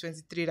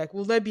 2023. Like,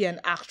 will there be an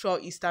actual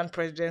Eastern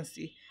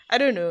presidency? I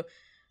don't know.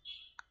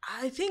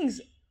 I think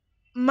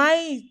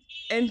my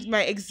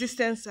my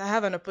existence, I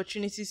have an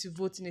opportunity to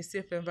vote in a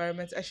safe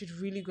environment. I should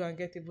really go and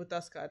get a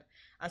voter's card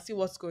and see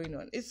what's going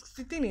on. It's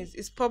the thing is,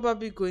 it's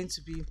probably going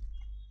to be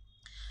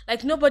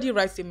like nobody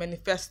writes a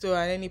manifesto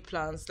and any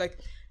plans. Like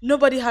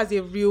nobody has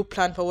a real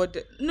plan for what.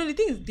 No, the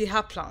thing is, they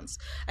have plans.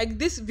 Like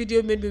this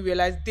video made me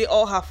realize they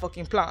all have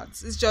fucking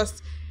plans. It's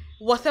just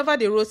whatever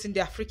they wrote in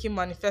their freaking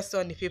manifesto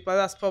on the paper,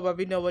 that's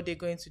probably not what they're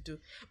going to do.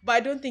 But I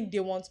don't think they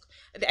want.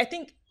 I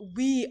think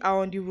we are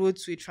on the road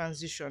to a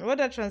transition. What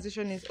that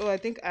transition is? Oh, I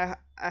think I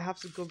have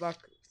to go back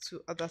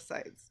to other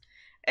sides.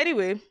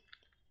 Anyway,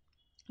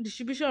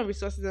 distribution of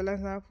resources, blah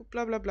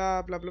blah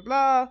blah blah blah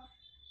blah.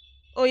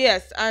 Oh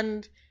yes,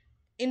 and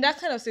in that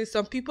kind of sense,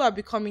 some people are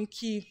becoming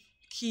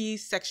key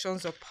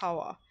sections of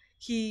power,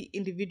 key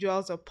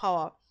individuals of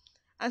power.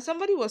 And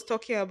somebody was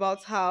talking about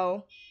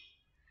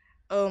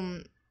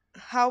um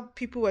how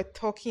people were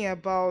talking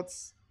about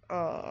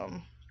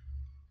um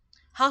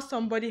how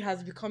somebody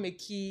has become a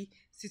key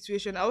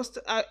situation.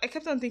 I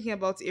kept on thinking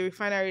about a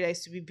refinery that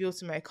is to be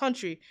built in my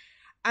country,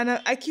 and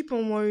I keep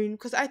on worrying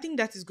because I think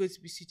that is going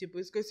to be suitable.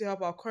 It's going to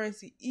help our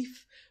currency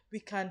if we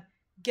can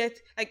get,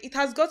 like, it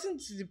has gotten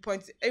to the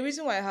point. A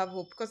reason why I have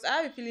hope, because I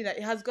have a feeling that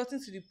it has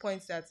gotten to the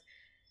point that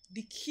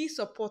the key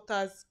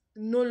supporters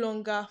no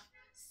longer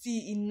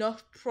see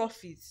enough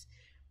profits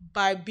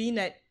by being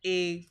at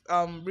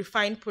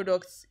refined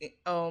products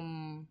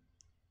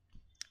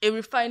a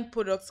refined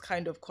products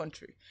kind of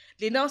country.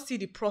 They now see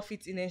the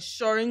profit in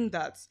ensuring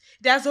that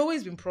there's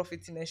always been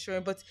profits in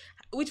ensuring, but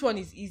which one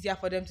is easier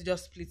for them to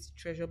just split the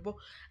treasure? But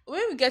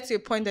when we get to a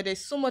point that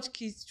there's so much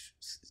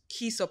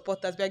key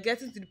supporters, we are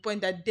getting to the point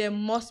that there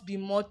must be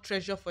more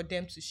treasure for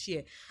them to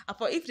share. And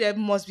for if there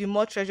must be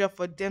more treasure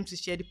for them to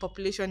share, the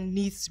population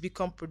needs to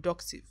become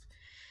productive.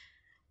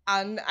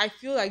 And I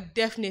feel like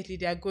definitely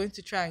they are going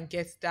to try and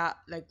get that,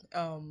 like,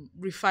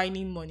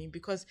 refining money,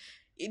 because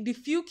the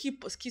few key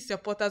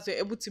supporters were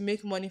able to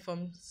make money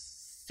from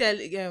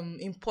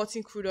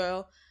importing crude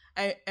oil,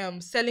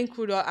 selling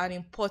crude oil and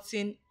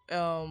importing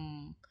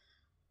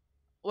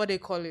what they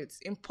call it,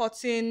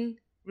 importing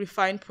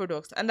refined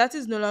products, and that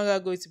is no longer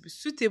going to be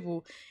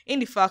suitable in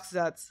the fact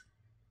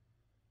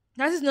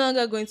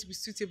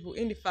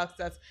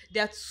that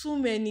there are too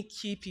many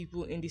key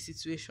people in the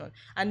situation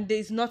and there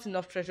is not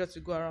enough treasure to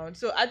go around.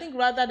 So I think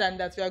rather than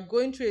that, we are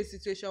going through a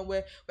situation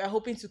where we are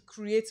hoping to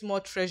create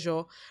more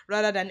treasure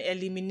rather than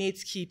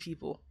eliminate key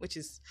people, which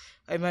is,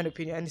 in my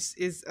opinion,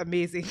 is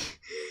amazing.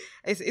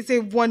 It's a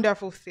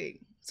wonderful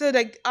thing. So,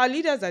 like, our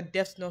leaders are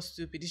deaf, not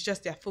stupid. It's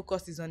just their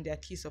focus is on their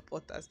key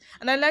supporters.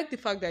 And I like the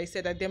fact that he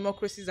said that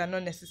democracies are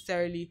not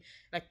necessarily,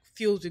 like,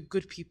 filled with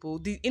good people.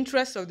 The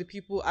interests of the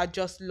people are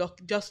just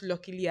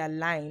luckily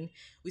aligned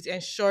with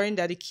ensuring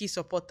that the key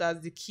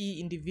supporters, the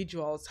key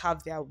individuals,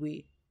 have their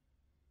way.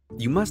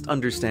 You must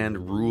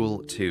understand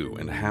rule too,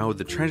 and how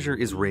the treasure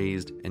is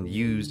raised and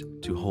used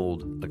to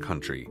hold a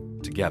country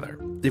together.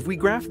 If we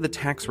graph the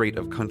tax rate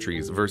of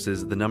countries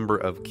versus the number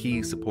of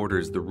key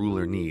supporters the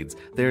ruler needs,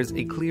 there's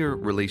a clear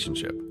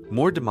relationship.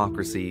 More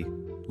democracy,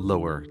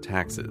 lower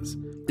taxes.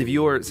 If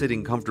you're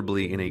sitting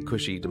comfortably in a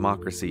cushy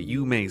democracy,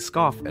 you may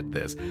scoff at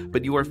this,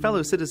 but your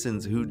fellow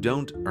citizens who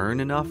don't earn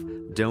enough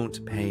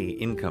don't pay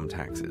income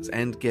taxes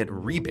and get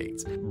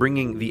rebates,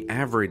 bringing the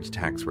average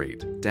tax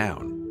rate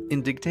down.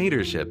 In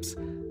dictatorships,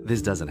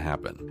 this doesn't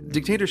happen.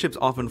 Dictatorships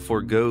often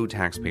forego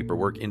tax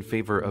paperwork in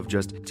favor of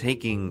just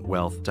taking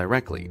wealth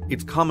directly.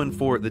 It's common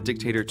for the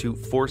dictator to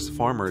force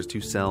farmers to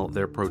sell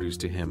their produce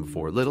to him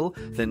for little,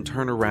 then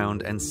turn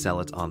around and sell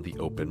it on the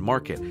open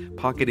market,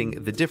 pocketing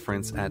the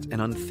difference at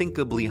an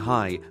unthinkably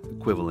high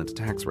equivalent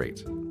tax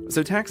rate.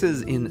 So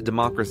taxes in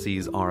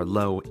democracies are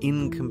low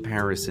in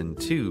comparison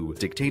to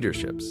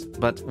dictatorships.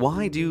 But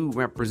why do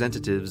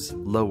representatives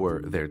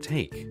lower their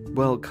take?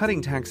 Well,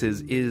 cutting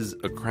taxes is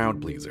a crowd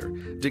pleaser.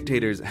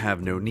 Dictators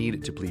have no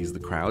need to please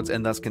the crowds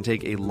and thus can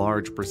take a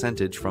large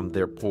percentage from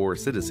their poor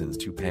citizens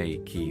to pay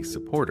key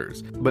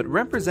supporters. But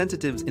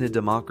representatives in a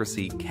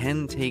democracy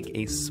can take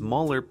a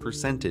smaller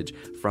percentage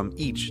from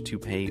each to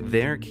pay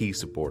their key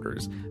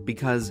supporters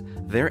because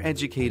their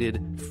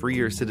educated,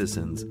 freer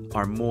citizens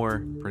are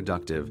more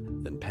productive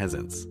than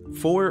peasants.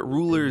 For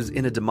rulers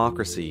in a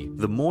democracy,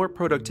 the more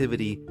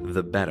productivity,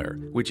 the better,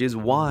 which is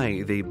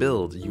why they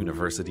build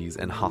universities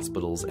and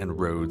hospitals and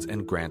roads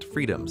and grant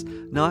freedoms,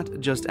 not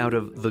just out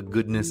of the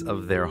goodness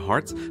of their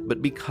hearts,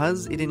 but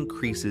because it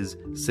increases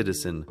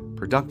citizen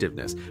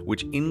productiveness,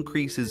 which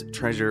increases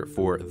treasure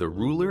for the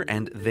ruler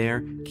and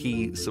their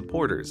key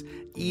supporters,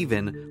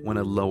 even when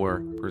a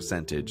lower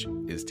percentage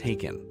is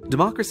taken.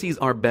 Democracies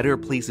are better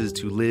places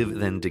to live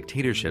than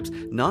dictatorships,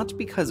 not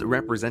because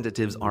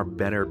representatives are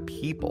better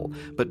people,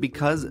 but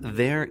because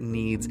their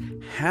needs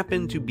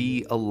happen to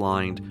be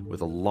aligned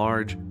with a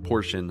large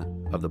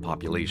portion of the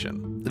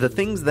population. The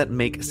things that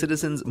make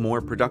citizens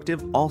more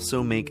productive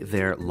also make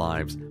their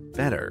lives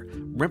better.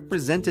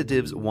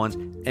 Representatives want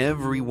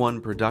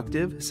everyone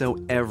productive, so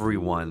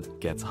everyone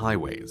gets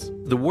highways.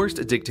 The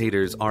worst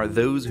dictators are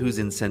those whose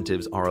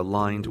incentives are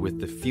aligned with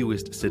the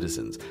fewest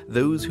citizens,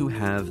 those who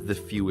have the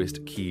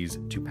fewest keys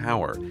to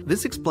power.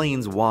 This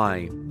explains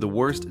why the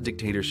worst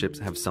dictatorships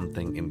have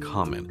something in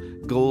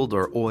common: gold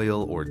or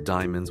oil or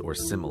diamonds or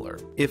similar.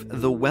 If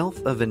the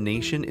wealth of a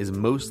nation is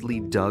mostly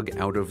dug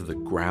out of the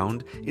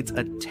ground, it's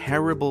a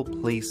terrible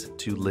place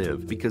to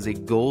live because a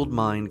gold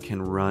mine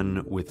can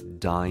run with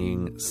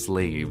dying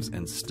slaves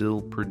and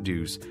still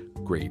produce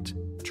great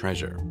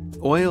treasure.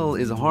 Oil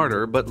is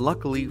harder, but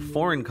luckily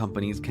foreign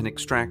companies can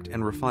extract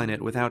and refine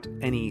it without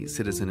any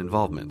citizen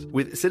involvement.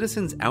 With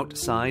citizens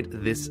outside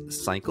this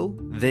cycle,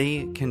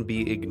 they can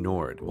be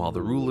ignored while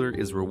the ruler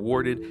is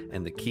rewarded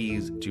and the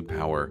keys to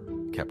power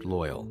kept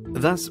loyal.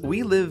 Thus,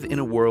 we live in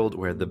a world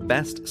where the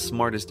best,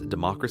 smartest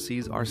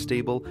democracies are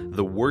stable,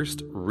 the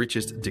worst,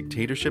 richest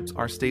dictatorships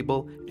are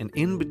stable, and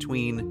in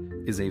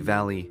between is a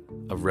valley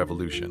of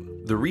revolution.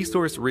 The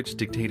resource-rich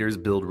dictators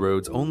build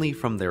roads only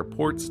from their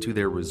ports to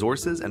their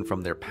resources and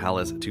from their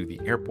palace to the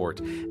airport,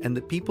 and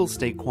the people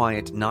stay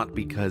quiet not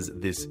because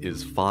this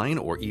is fine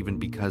or even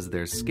because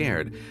they're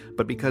scared,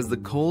 but because the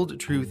cold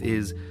truth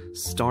is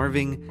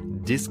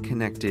starving,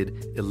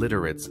 disconnected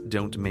illiterates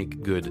don't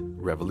make good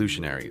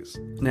revolutionaries.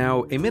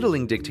 Now, a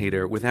middling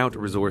dictator without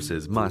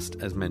resources must,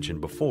 as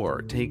mentioned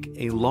before, take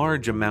a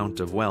large amount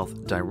of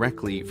wealth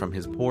directly from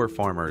his poor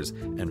farmers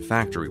and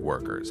factory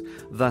workers.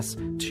 Thus,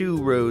 two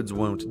roads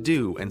won't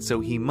do, and so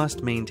he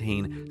must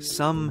maintain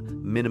some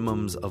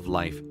minimums of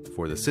life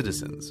for the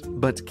citizens.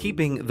 But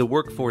keeping the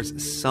workforce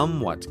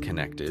somewhat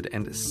connected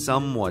and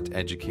somewhat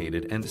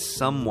educated and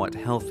somewhat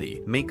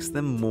healthy makes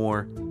them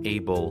more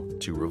able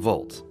to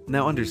revolt.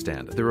 Now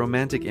understand, the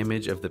romantic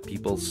image of the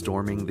people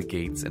storming the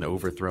gates and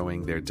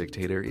overthrowing their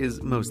dictator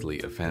is mostly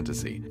a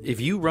fantasy. If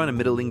you run a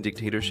middling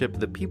dictatorship,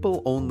 the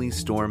people only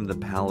storm the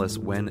palace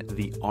when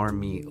the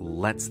army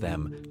lets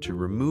them to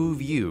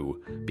remove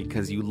you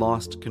because you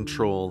lost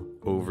control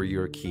over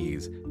your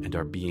keys and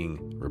are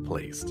being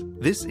replaced.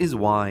 This is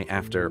why,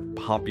 after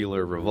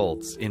popular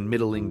revolts in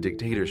middling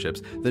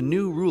dictatorships, the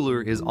new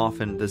ruler is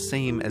often the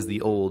same as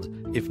the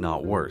old, if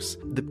not worse.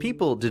 The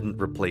people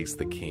didn't replace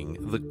the king,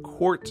 the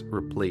court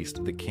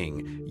replaced the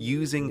king,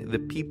 using the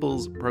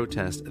people's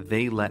protest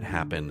they let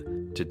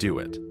happen to do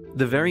it.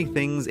 The very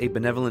things a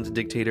benevolent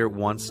dictator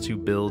wants to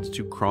build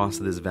to cross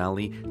this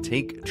valley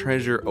take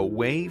treasure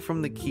away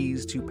from the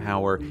keys to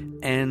power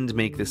and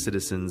make the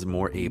citizens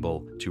more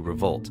able to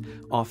revolt,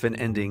 often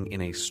ending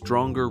in a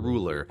stronger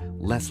ruler,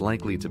 less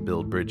likely to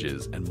build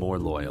bridges and more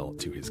loyal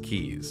to his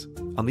keys.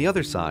 On the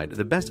other side,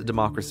 the best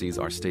democracies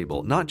are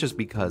stable, not just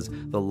because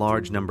the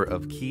large number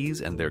of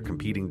keys and their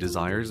competing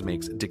desires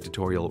makes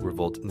dictatorial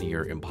revolt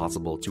near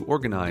impossible to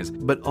organize,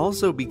 but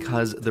also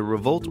because the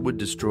revolt would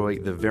destroy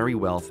the very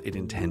wealth it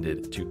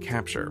intended to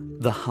capture,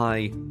 the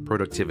high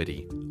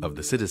productivity of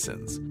the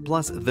citizens.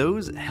 Plus,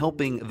 those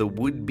helping the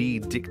would-be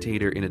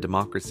dictator in a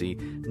democracy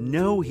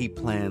know he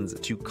plans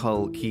to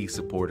cull key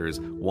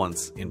supporters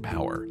once in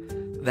power.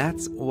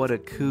 That's what a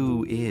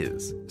coup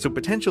is. So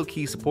potential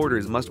key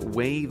supporters must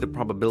weigh the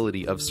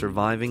probability of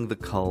surviving the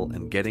cull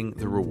and getting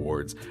the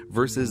rewards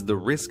versus the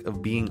risk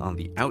of being on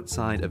the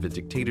outside of a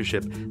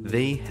dictatorship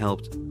they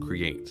helped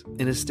create.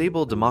 In a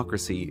stable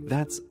democracy,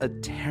 that's a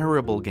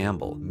terrible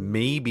gamble.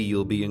 Maybe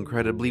you'll be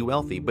incredibly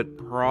wealthy, but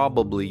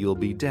probably you'll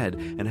be dead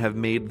and have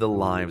made the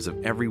lives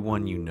of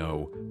everyone you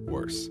know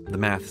worse. The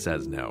math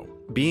says no.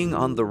 Being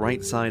on the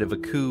right side of a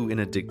coup in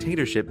a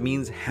dictatorship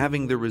means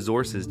having the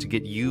resources to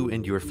get you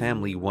and your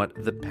family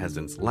what the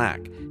peasants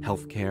lack: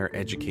 healthcare,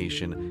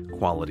 education,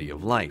 quality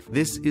of life.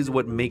 This is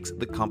what makes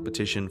the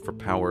competition for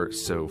power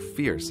so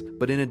fierce.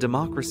 But in a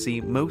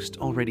democracy, most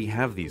already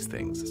have these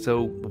things,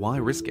 so why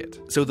risk it?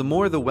 So the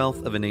more the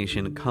wealth of a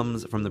nation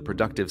comes from the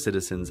productive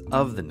citizens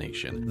of the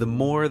nation, the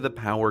more the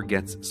power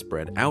gets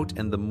spread out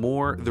and the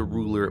more the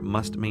ruler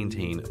must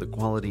maintain the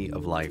quality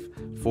of life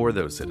for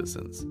those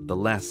citizens. The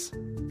less.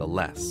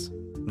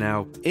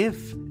 Now,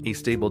 if a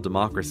stable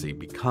democracy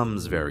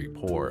becomes very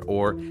poor,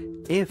 or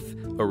if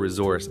a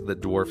resource that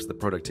dwarfs the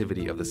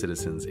productivity of the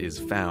citizens is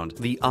found,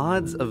 the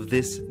odds of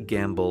this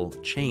gamble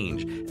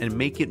change and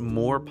make it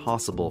more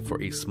possible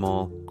for a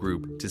small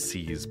group to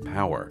seize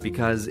power.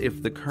 Because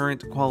if the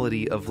current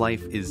quality of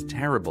life is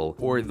terrible,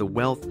 or the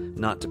wealth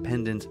not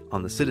dependent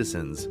on the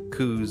citizens,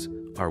 coups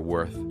are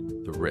worth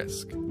the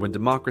risk. When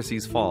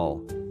democracies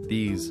fall,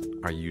 these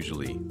are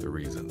usually the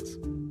reasons.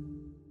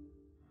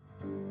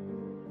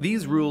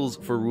 These rules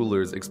for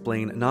rulers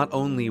explain not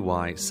only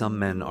why some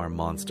men are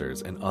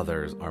monsters and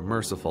others are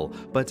merciful,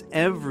 but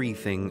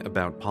everything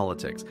about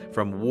politics,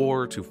 from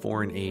war to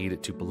foreign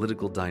aid to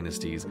political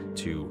dynasties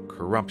to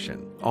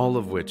corruption, all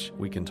of which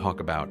we can talk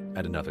about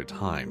at another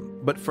time.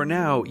 But for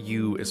now,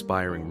 you,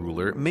 aspiring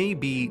ruler, may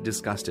be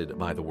disgusted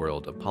by the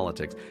world of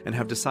politics and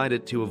have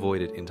decided to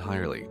avoid it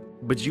entirely.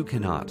 But you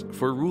cannot,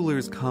 for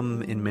rulers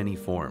come in many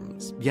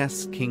forms.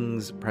 Yes,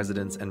 kings,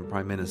 presidents, and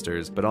prime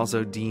ministers, but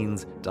also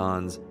deans,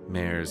 dons,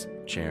 mayors,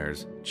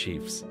 chairs,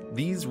 chiefs.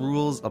 These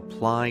rules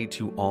apply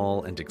to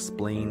all and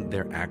explain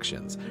their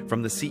actions,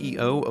 from the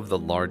CEO of the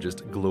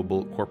largest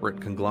global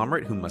corporate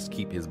conglomerate who must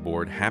keep his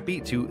board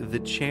happy to the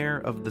chair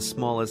of the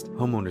smallest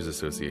homeowners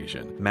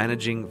association,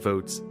 managing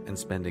votes and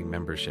spending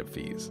membership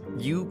fees.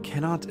 You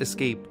cannot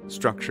escape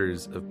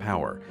structures of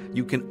power.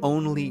 You can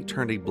only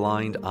turn a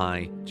blind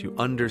eye to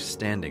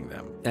understanding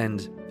them.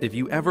 And if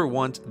you ever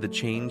want the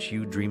change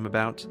you dream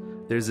about,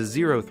 there's a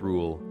zeroth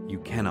rule you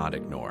cannot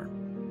ignore.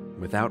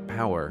 Without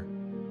power,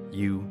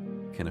 you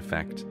can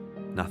affect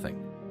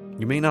nothing.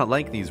 You may not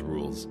like these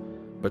rules,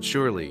 but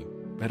surely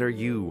better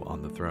you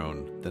on the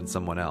throne than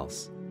someone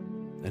else.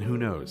 And who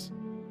knows,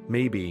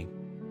 maybe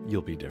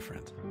you'll be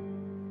different.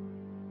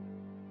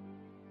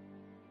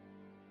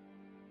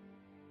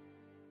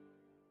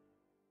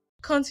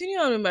 continue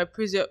on with my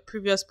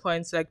previous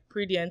points, like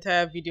pre the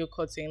entire video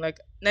cutting, like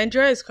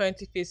Nigeria is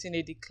currently facing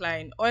a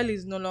decline. Oil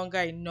is no longer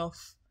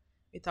enough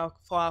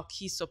for our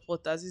key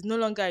supporters. It's no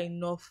longer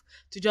enough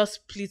to just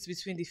split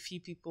between the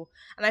few people.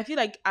 And I feel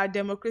like our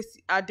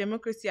democracy,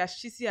 as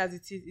cheesy as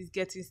it is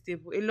getting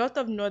stable. A lot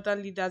of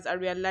northern leaders are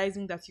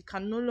realizing that you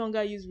can no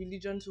longer use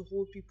religion to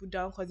hold people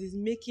down because it's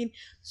making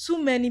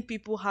too many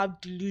people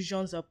have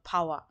delusions of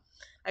power.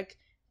 Like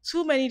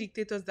too many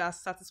dictators that are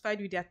satisfied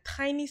with their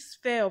tiny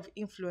sphere of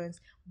influence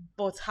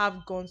but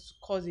have guns to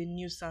cause a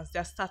nuisance.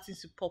 They're starting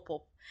to pop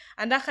up.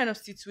 And that kind of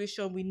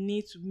situation, we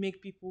need to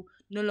make people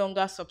no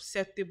longer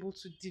susceptible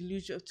to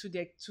delusion,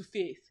 to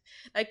faith.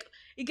 Like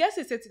it gets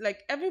a set,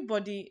 like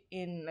everybody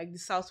in like the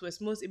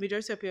southwest, most a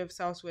majority of people of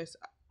southwest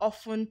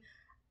often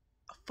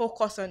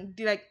focus on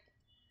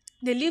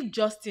they live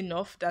just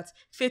enough that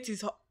faith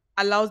is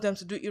allows them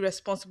to do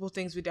irresponsible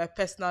things with their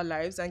personal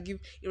lives and give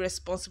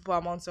irresponsible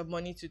amounts of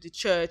money to the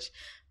church,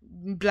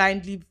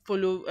 blindly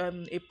follow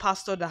a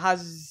pastor that has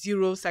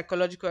zero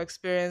psychological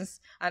experience,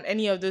 and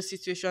any of those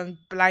situations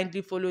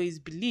blindly follow his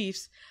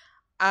beliefs,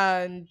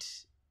 and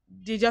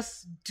they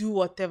just do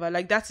whatever.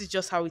 Like that is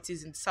just how it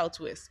is in the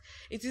southwest.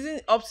 It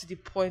isn't up to the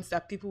point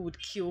that people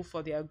would kill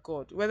for their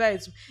god. Whether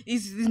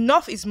it's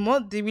enough, is more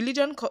the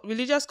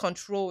religious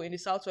control in the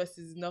southwest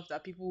is enough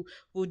that people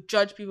will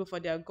judge people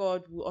for their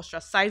god, will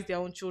ostracize their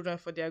own children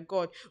for their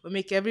god, will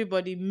make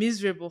everybody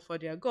miserable for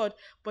their god.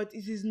 But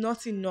it is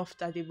not enough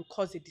that they will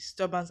cause a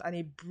disturbance and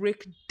a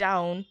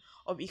breakdown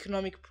of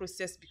economic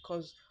process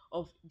because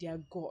of their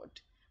god.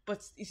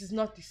 But it is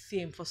not the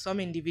same for some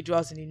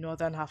individuals in the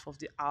northern half of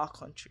our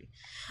country.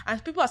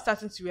 And people are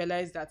starting to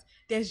realize that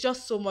there's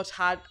just so much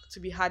hard to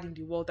be had in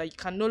the world that you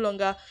can no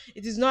longer,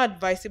 it is not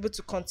advisable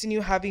to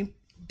continue having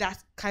that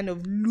kind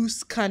of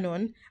loose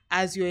canon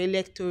as your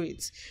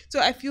electorate. So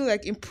I feel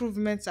like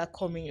improvements are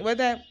coming. Oh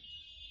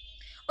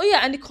yeah,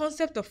 and the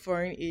concept of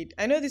foreign aid.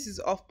 I know this is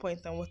off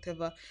point and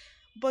whatever,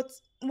 but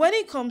when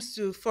it comes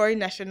to foreign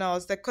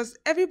nationals, like, because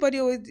everybody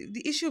always,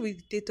 the issue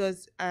with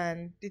dictators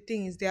and the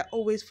thing is, they're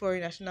always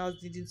foreign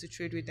nationals needing to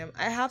trade with them.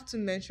 I have to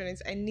mention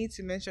it. I need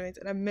to mention it,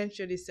 and I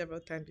mentioned it several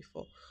times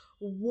before.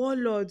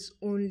 Warlords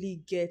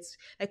only get,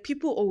 like,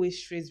 people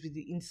always trade with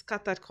in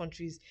scattered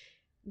countries.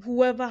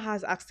 Whoever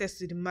has access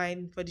to the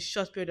mine for the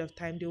short period of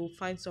time, they will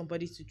find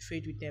somebody to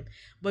trade with them.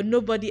 But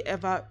nobody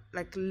ever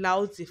like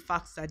louds the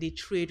facts that they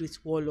trade with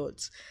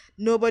warlords.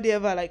 Nobody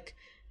ever like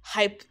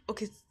hype.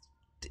 Okay,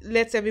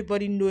 lets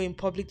everybody know in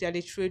public that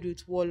they trade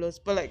with warlords,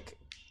 but like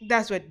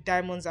that's where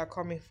diamonds are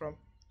coming from.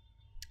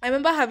 I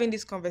remember having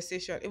this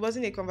conversation. It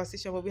wasn't a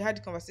conversation, but we had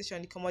a conversation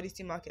on the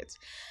commodity market.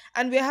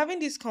 And we're having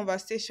this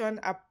conversation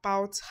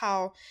about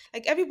how,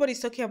 like, everybody's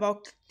talking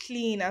about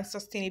clean and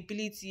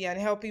sustainability and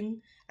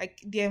helping, like,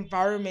 the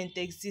environment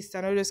exist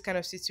and all those kind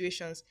of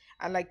situations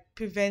and, like,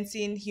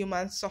 preventing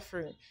human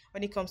suffering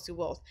when it comes to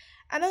wealth.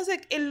 And I was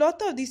like, a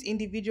lot of these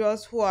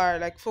individuals who are,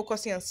 like,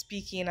 focusing on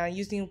speaking and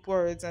using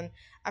words and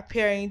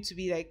appearing to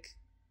be, like,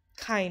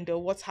 kind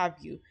or what have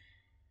you,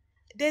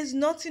 there's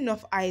not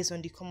enough eyes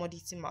on the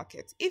commodity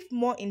market. If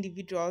more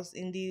individuals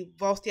in the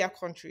wealthier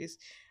countries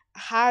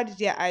had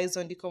their eyes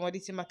on the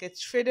commodity market,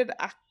 traded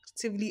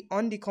actively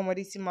on the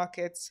commodity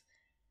markets,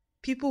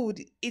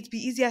 it'd be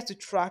easier to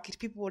track it.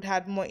 People would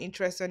have more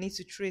interest on it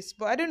to trace.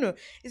 But I don't know.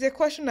 It's a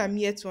question I'm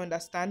yet to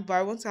understand, but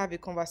I want to have a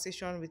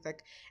conversation with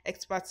like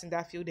experts in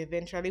that field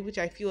eventually, which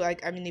I feel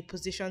like I'm in a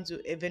position to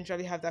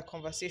eventually have that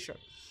conversation.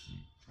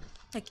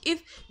 Like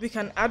if we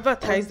can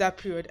advertise that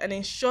period and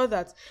ensure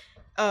that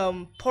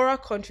poorer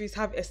countries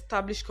have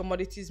established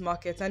commodities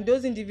markets, and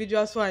those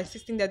individuals who are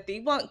insisting that they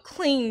want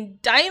clean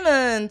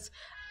diamonds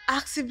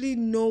actively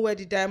know where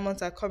the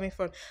diamonds are coming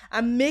from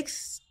and make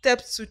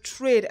steps to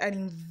trade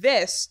and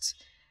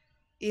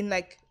in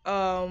like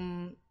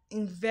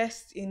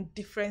invest in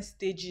different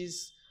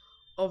stages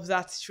of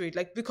that trade.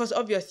 Like, because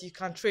obviously you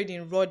can trade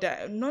in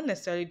not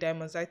necessarily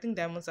diamonds. I think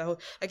diamonds are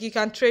like, you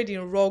can trade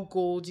in raw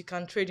gold, you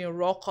can trade in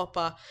raw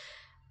copper.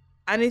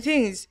 And the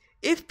thing is,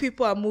 if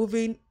people are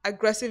moving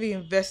aggressively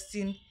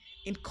investing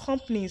in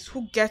companies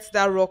who get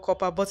that raw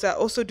copper but are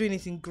also doing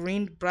it in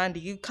green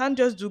branding, you can't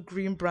just do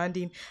green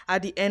branding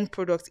at the end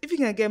product. If you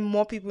can get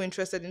more people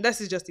interested in,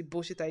 this is just a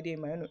bullshit idea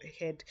in my own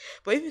head,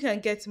 but if you can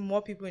get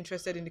more people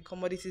interested in the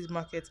commodities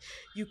market,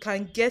 you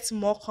can get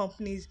more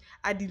companies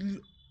at the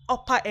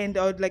upper end,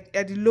 or like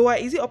at the lower,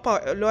 is it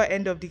upper or lower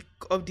end of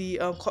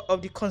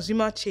the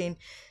consumer chain,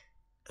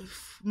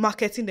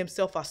 marketing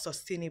themselves as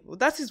sustainable.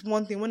 That is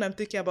one thing. When I'm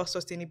thinking about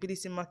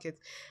sustainability markets,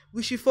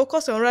 we should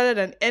focus on, rather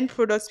than end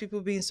products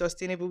people being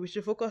sustainable, we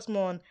should focus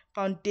more on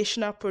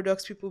foundational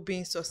products people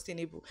being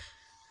sustainable.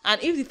 And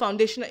if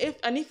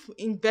if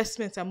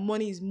investments and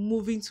money is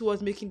moving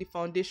towards making the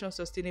foundation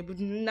sustainable,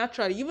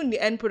 naturally even the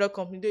end product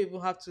company don't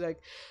even have to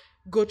like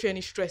go through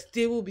any stress.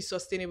 They will be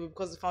sustainable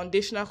because the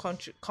foundational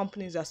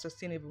companies are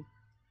sustainable.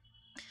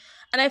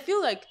 And I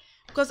feel like,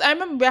 because I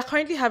remember we are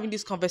currently having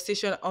this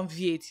conversation on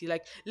VAT.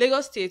 Like,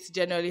 Lagos State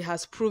generally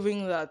has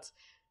proven that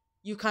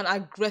you can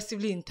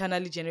aggressively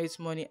internally generate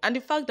money. And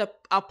the fact that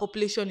our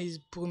population is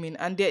booming,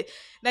 and they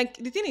like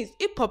the thing is,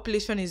 if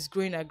population is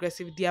growing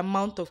aggressive, the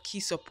amount of key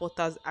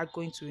supporters are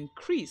going to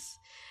increase,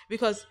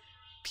 because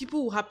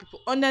people will have people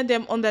under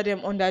them, under them,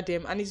 under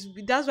them. And it's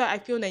that's why I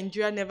feel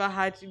Nigeria never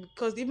had,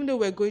 because even though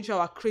we're going through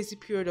our crazy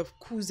period of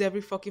coups every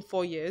fucking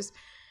 4 years,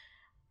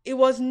 it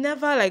was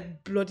never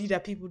like bloody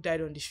that people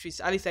died on the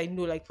streets. At least I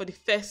know, like for the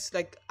first,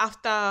 like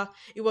after,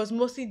 it was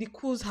mostly the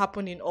coups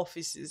happened in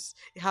offices.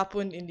 It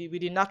happened in the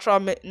with the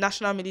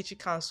National Military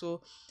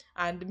Council,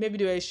 and maybe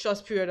there was a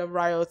short period of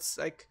riots,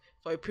 like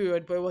for a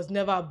period, but it was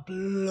never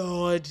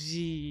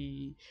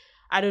bloody.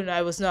 I don't know.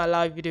 I was not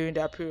allowed during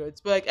that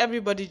period, but like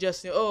everybody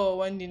just knew. Oh,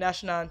 when the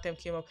national anthem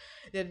came up,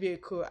 there'd be a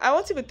coup. I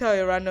want to even tell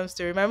you a random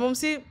story. My mom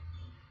said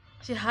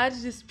she had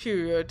this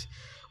period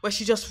where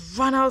she just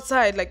ran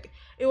outside. Like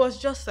it was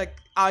just like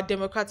our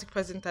democratic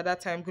president at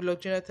that time, Goodluck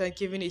Jonathan,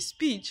 giving a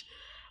speech.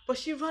 But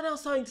she ran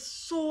outside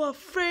so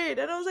afraid.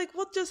 And I was like,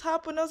 what just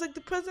happened? I was like,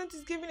 the president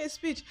is giving a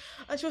speech.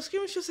 And she was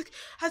screaming. She was like,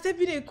 has there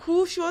been a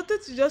coup? She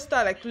wanted to just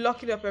start like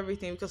locking up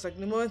everything, because like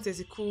the moment there's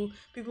a coup,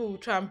 people will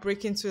try and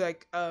break into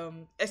like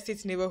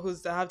estate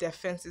neighborhoods that have their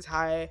fences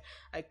high,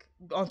 like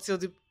until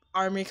the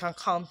army can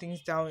calm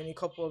things down in a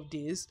couple of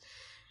days.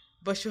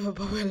 But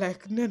but we're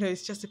like, no, no,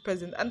 it's just a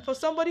present. And for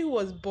somebody who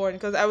was born,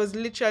 because I was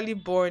literally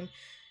born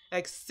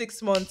like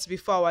 6 months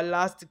before our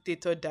last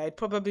dictator died,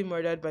 probably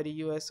murdered by the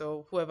US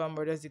or whoever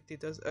murders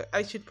dictators.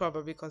 I should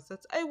probably, because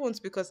that's, I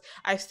won't, because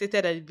I've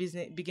stated at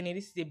the beginning,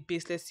 this is a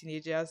baseless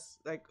teenagers.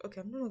 Like,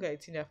 okay, I'm no longer a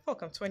teenager.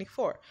 Fuck, I'm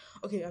 24.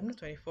 Okay, I'm not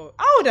 24.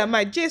 How old am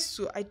I?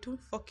 Jesus, I don't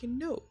fucking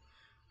know.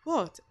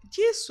 What?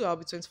 Jesus, I'll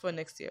be 24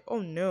 next year. Oh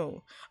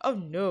no. Oh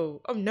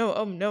no. Oh no.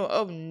 Oh no.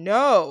 Oh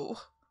no.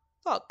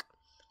 Fuck.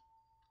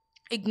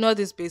 Ignore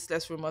these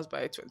baseless rumors by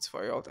a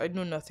 24-year-old. I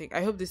know nothing.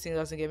 I hope this thing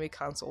doesn't get me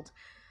cancelled.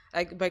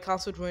 Like, by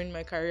cancelled, ruin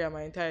my career,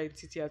 my entire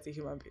identity as a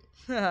human being.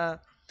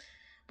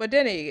 But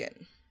then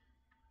again,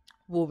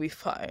 we'll be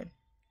fine.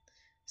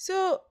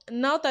 So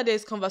now that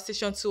there's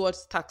conversation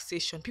towards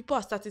taxation, people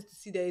are starting to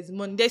see there is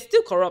money. There's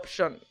still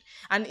corruption,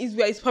 and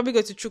it's probably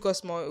going to trick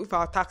us more if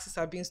our taxes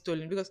are being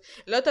stolen, because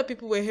a lot of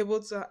people were able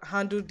to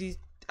handle the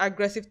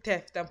aggressive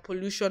theft and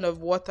pollution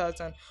of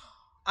waters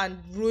and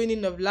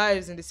ruining of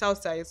lives in the south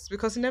sides,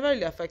 because it never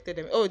really affected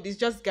them. Oh, it's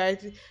just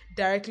guys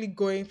directly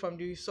going from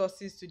the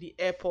resources to the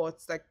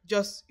airports, like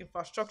just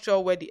infrastructure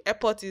where the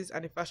airport is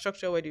and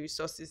infrastructure where the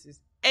resources is.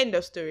 End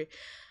of story.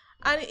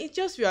 And it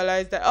just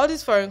realized that all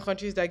these foreign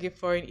countries that give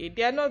foreign aid,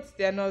 they're not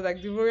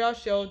like the Royal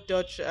Shell,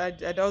 Dutch,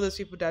 and all those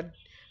people that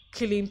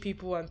killing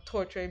people and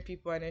torturing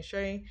people and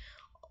ensuring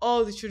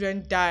all the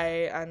children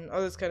die and all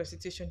this kind of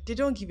situation. They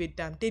don't give a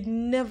damn. They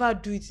never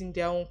do it in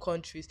their own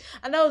countries.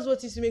 And that was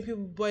what used to make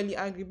people boiling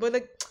angry. But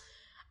like,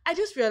 I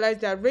just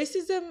realized that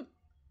racism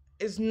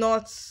is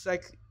not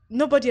like,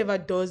 nobody ever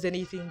does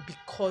anything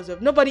because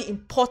of, nobody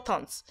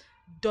important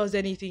does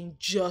anything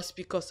just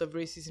because of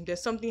racism.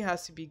 There's something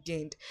has to be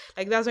gained.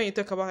 Like that's when you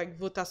talk about like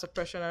voter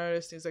suppression and all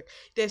those things. Like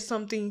there's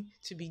something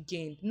to be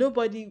gained.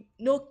 Nobody,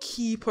 no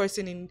key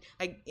person in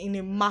like in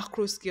a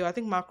macro scale. I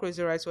think macro is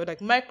the right word.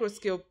 Like micro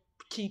scale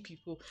key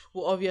people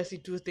will obviously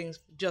do things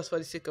just for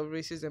the sake of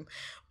racism,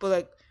 but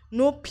like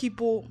no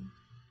people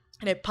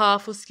in a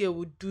powerful scale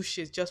would do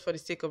shit just for the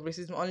sake of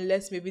racism,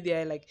 unless maybe they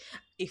are like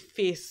a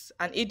face,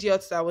 an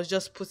idiot that was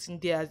just put in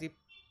there as a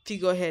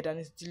figurehead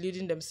and is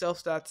deluding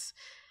themselves that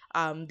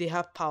they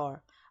have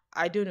power.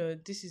 I don't know.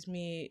 This is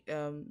me.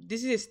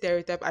 This is a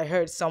stereotype I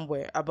heard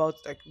somewhere about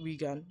like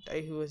Reagan,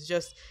 that he was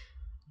just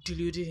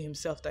deluding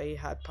himself that he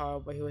had power,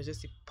 but he was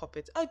just a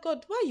puppet. Oh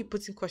God, why are you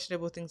putting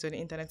questionable things on the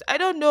internet? I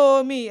don't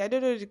know me. I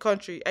don't know the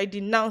country. I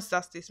denounce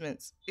that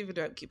statement, even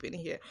though I'm keeping it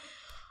here.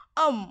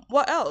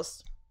 What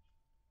else?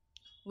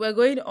 We're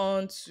going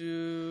on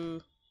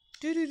to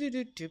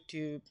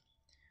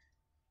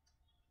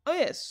oh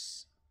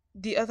yes,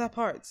 the other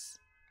parts.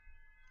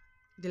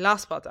 The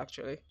last part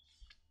actually.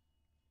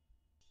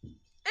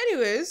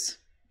 Anyways,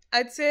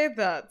 I'd say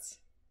that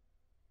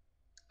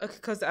okay,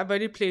 because I've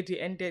already played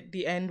the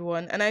end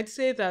one, and I'd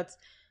say that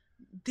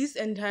this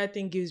entire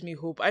thing gives me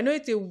hope. I know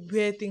it's a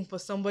weird thing for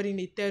somebody in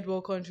a third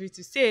world country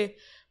to say,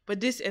 but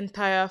this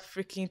entire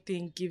freaking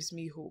thing gives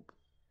me hope.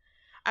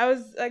 I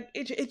was like,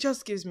 it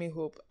just gives me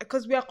hope,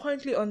 because we are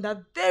currently on that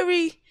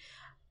very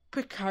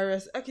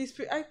precarious. Okay,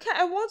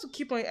 I want to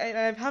keep on.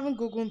 I haven't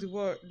googled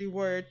the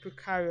word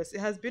precarious.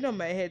 It has been on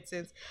my head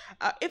since.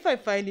 If I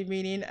find the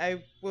meaning,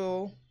 I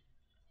will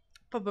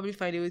probably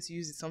find a way to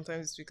use it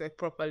sometime this week, like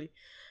properly.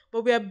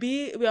 But we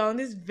are on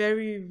this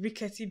very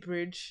rickety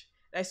bridge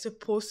that's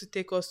supposed to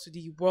take us to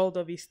the world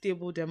of a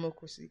stable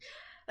democracy.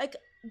 Like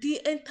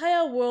the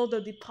entire world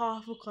of the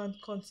powerful can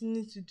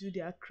continue to do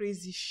their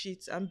crazy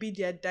shit and be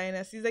their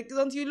dynasties. Like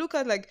until you look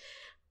at like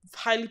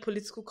highly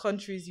political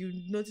countries, you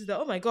notice that,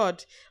 oh my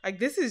God, like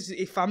this is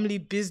a family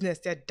business.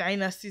 There are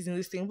dynasties in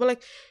this thing. But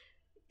like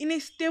in a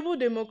stable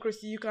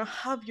democracy, you can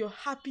have your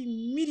happy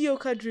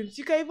mediocre dreams.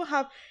 You can even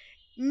have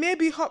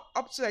maybe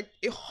up to like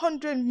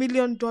 $100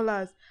 million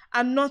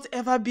and not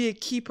ever be a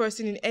key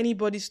person in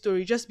anybody's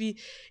story. Just be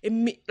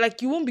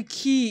like you won't be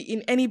key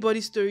in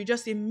anybody's story.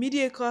 Just a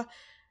mediocre,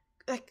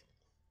 like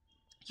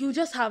you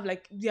just have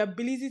like the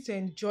ability to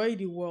enjoy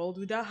the world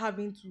without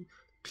having to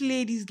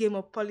play this game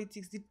of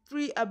politics, the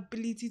free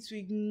ability to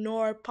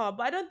ignore power.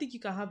 But I don't think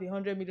you can have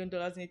 $100 million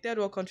in a third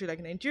world country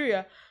like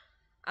Nigeria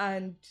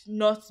and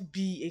not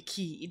be a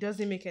key. It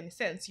doesn't make any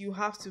sense. You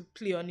have to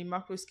play on the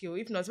macro scale.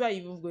 If not, where are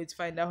you even going to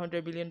find that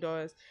 $100 billion?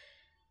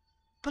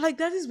 But like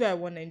that is where I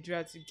want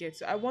Nigeria to get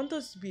to. I want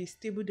us to be a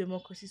stable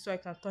democracy so I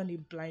can turn a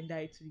blind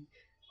eye to the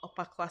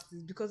upper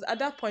classes, because at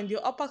that point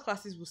the upper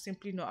classes will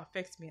simply not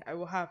affect me. I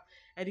will have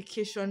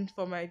education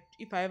for my,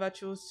 if I ever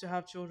chose to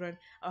have children,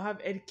 I'll have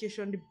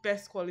education, the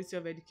best quality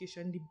of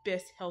education, the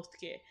best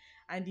healthcare,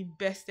 and the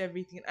best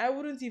everything. I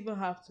wouldn't even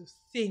have to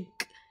think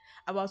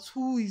about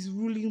who is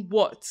ruling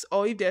what,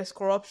 or if there's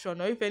corruption,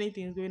 or if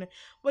anything is going on.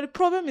 But the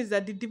problem is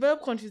that the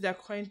developed countries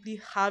that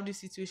currently have this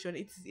situation,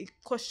 it is a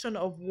question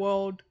of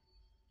world,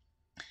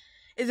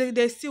 is that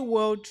there's still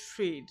world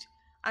trade,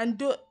 and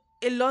though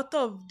a lot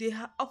of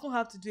often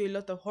have to do a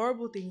lot of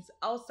horrible things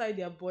outside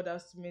their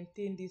borders to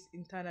maintain this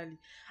internally.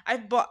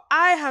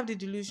 I have the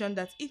delusion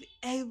that if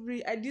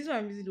every this is why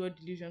I'm using the word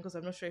delusion, because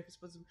I'm not sure if it's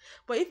possible,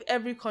 but if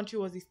every country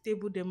was a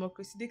stable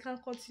democracy, they can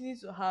continue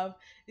to have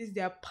this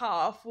their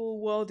powerful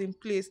world in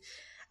place.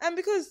 And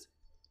because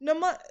no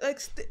matter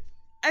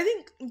I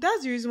think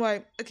that's the reason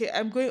why, okay,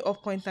 I'm going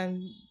off point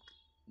and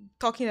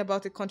talking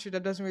about a country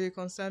that doesn't really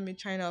concern me,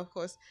 China, of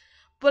course.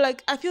 But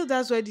like I feel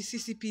that's why the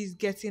CCP is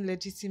getting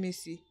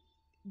legitimacy.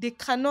 They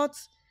cannot,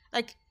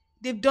 like,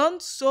 they've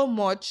done so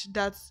much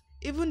that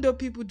even though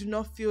people do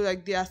not feel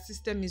like their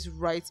system is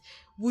right,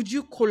 would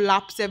you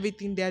collapse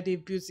everything that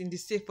they've built in the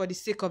sake for the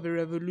sake of a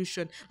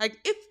revolution? Like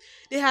if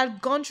they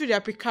had gone through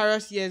their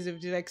precarious years of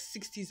the like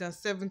 60s and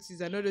 70s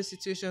and other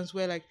situations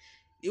where like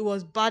it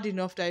was bad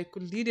enough that it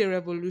could lead a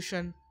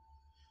revolution,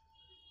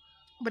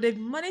 but they've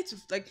managed to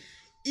like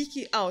eke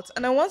it out.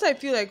 And then once I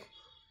feel like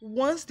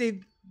once they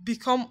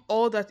become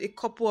all that a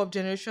couple of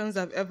generations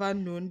have ever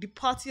known, the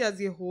party as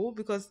a whole,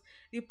 because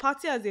the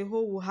party as a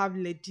whole will have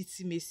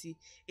legitimacy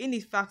in the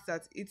fact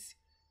that it's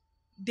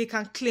they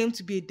can claim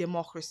to be a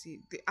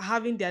democracy,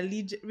 having their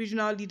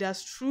regional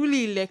leaders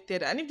truly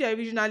elected. And if their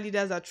regional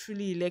leaders are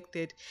truly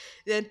elected,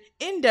 then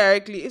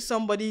indirectly, if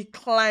somebody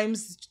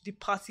climbs the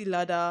party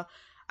ladder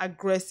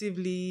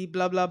aggressively,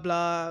 blah blah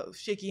blah,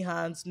 shaking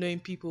hands, knowing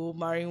people,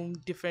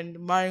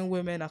 marrying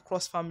women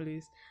across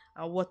families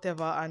and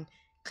whatever, and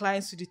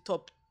climbs to the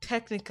top,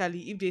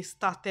 technically, if they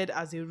started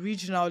as a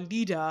regional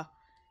leader,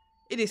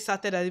 it is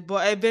started as,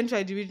 but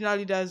eventually the regional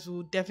leaders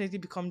will definitely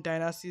become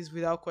dynasties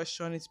without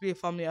question. It's be a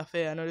family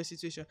affair, another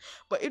situation.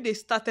 But if they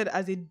started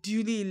as a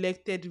duly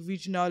elected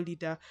regional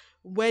leader,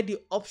 where the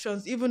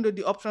options, even though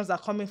the options are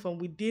coming from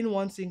within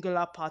one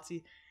singular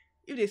party,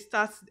 if they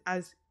start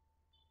as,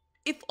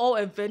 if all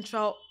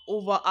eventual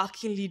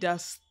overarching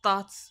leaders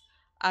start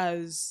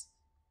as,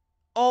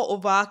 all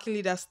overarching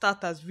leaders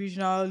start as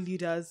regional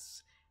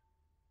leaders,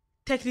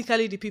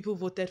 technically the people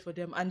voted for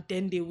them, and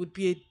then they would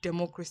be a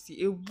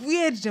democracy, a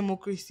weird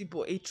democracy,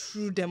 but a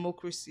true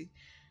democracy.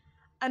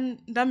 And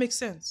that makes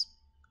sense.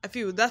 I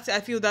feel that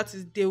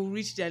is, they will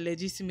reach their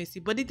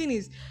legitimacy. But the thing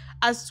is,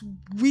 as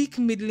weak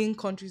middling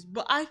countries,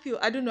 but I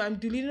don't know, I'm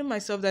deluding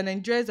myself that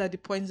Nigeria is at the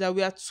point that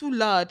we are too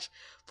large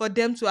for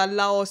them to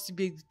allow us to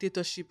be a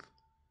dictatorship.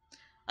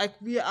 Like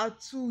we are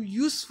too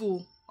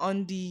useful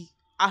on the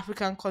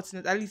African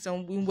continent, at least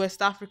in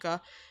West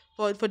Africa,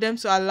 for them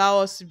to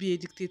allow us to be a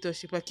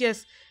dictatorship. Like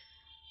yes,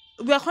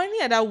 we are currently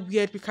at that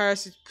weird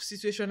precarious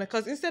situation,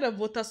 because instead of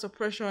voter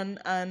suppression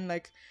and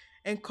like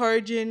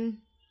encouraging,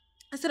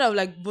 instead of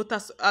like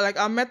voters, like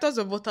our methods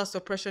of voter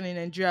suppression in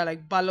Nigeria,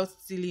 like ballot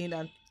stealing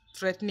and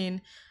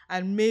threatening,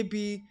 and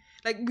maybe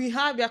like we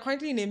are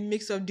currently in a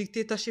mix of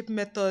dictatorship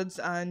methods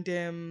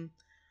and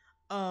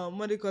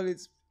what do you call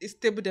it,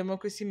 stable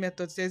democracy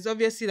methods. There's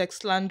obviously like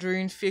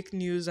slandering, fake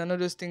news and all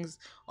those things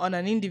on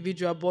an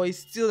individual, but it's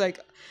still like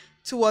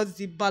towards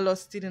the ballot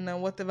stealing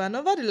and whatever. And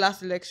over the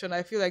last election,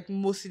 I feel like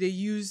mostly they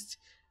used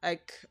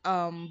like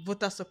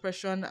voter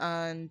suppression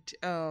and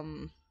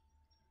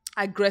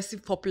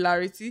aggressive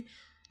popularity,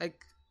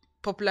 like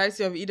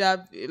popularity of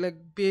either like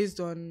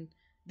based on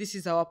this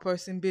is our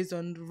person, based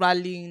on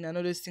rallying and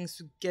all those things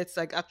to get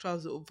like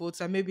actual votes,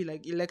 and maybe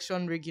like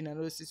election rigging and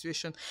all those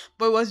situations.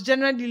 But it was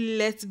generally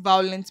less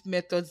violent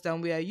methods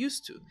than we are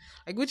used to,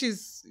 like, which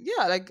is,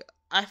 yeah, like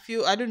I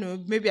feel, I don't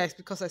know, maybe it's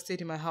because I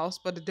stayed in my house,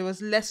 but there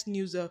was less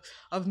news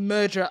of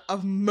murder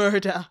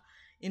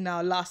in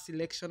our last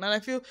election. And I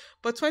feel,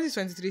 but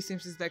 2023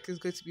 seems like it's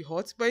going to be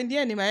hot. But in the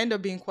end, it might end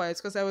up being quiet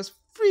because I was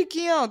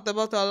freaking out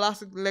about our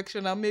last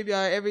election and maybe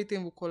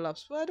everything will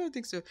collapse. But I don't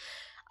think so.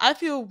 I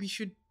feel we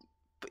should,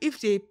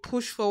 if they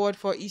push forward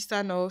for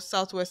Eastern or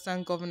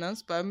Southwestern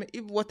governance, but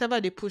if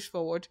whatever they push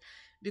forward,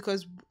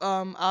 because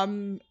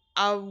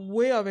our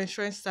way of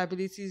ensuring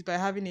stability is by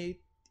having a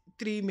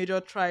three major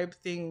tribe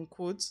thing in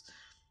quotes,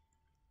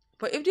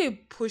 But if they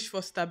push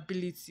for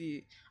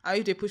stability, or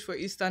if they push for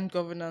instant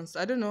governance,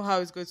 I don't know how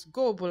it's going to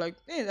go, but like,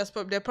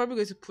 they're probably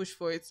going to push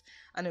for it,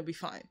 and it'll be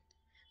fine.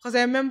 Because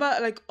I remember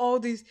like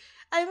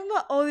I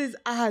remember all these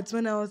ads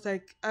when I was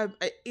like, I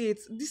 8.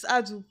 These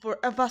ads will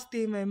forever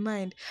stay in my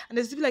mind. And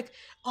there's like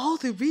all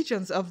the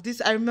regions of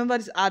this. I remember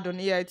this ad on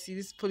AIT,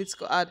 this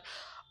political ad.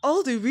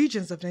 All the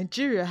regions of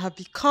Nigeria have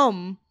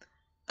become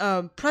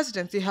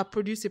presidents. They have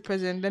produced a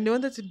president, and they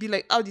wanted to be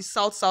like how the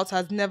South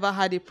has never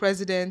had a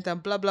president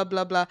and blah blah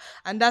blah blah.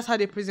 And that's how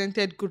they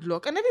presented Good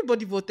Luck. And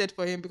everybody voted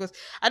for him because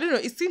I don't know,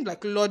 it seemed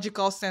like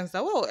logical sense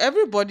that well,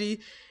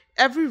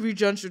 every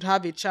region should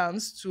have a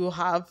chance to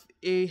have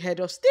a head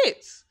of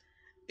state.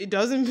 It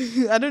doesn't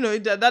mean, I don't know,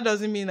 that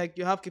doesn't mean like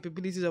you have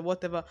capabilities or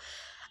whatever.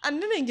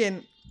 And then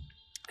again,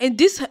 in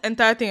this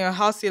entire thing,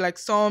 how say like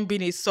someone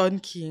being a sun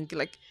king,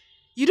 like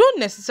you don't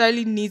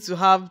necessarily need to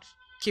have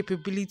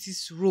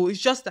capabilities to rule. It's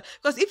just that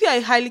because if you're a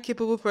highly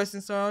capable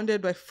person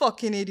surrounded by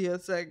fucking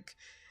idiots, like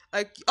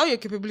all your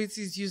capabilities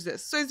is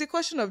useless. So it's a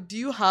question of do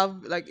you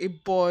have like a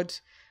board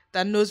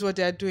that knows what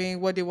they're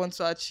doing, what they want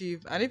to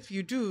achieve, and if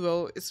you do,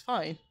 well, it's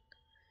fine.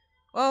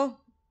 Well,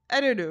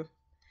 I don't know.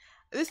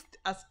 This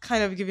has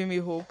kind of given me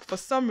hope. For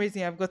some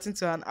reason, I've gotten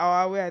to an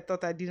hour where I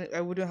thought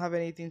I wouldn't have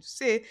anything to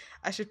say.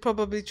 I should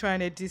probably try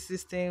and edit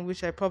this thing,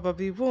 which I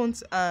probably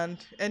won't, and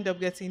end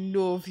up getting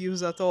no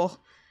views at all.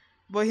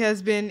 But he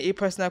has been a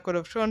personal code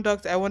of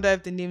conduct. I wonder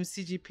if the name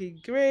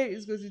CGP Grey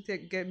is going to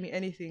get me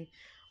anything.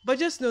 But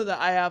just know that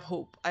I have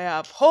hope. I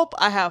have hope.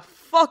 I have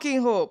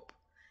fucking hope.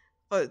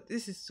 But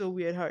this is so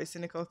weird how a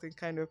cynical thing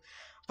kind of.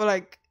 But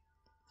like,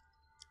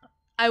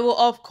 I will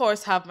of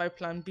course have my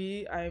plan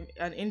B. I'm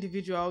an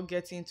individual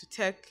getting into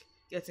tech,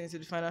 getting into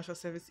the financial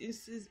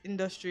services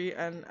industry,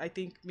 and I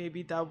think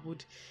maybe that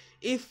would,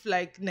 if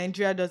like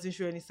Nigeria doesn't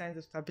show any signs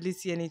of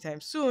stability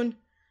anytime soon,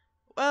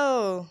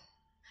 well,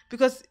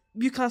 because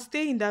you can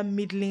stay in that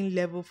middling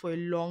level for a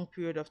long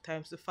period of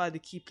time so far the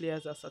key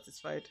players are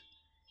satisfied.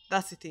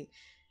 That's the thing,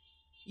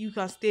 you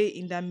can stay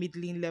in that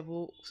middling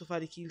level so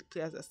far the key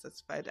players are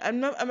satisfied. I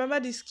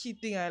remember this key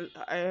thing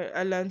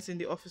I learned in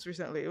the office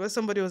recently where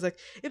somebody was like,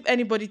 if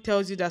anybody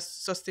tells you that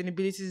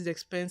sustainability is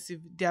expensive,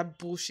 they're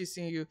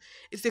bullshitting you.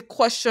 It's a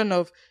question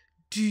of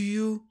do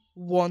you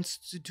want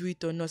to do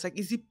it or not? It's like,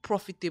 is it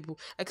profitable?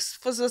 Like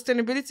for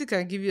sustainability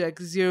can give you like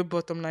zero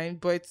bottom line,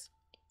 but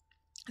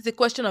it's a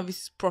question of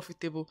is it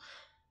profitable,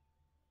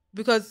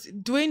 because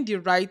doing the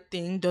right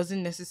thing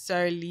doesn't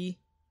necessarily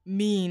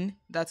mean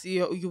that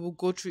you will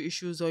go through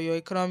issues or your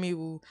economy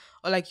will,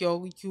 or like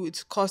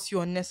it cost you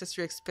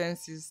unnecessary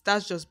expenses.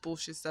 That's just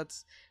bullshit that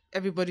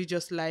everybody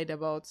just lied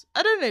about.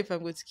 I don't know if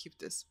I'm going to keep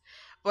this,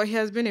 but he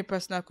has been a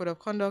personal code of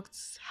conduct.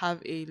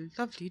 Have a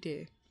lovely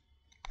day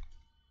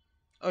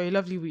or a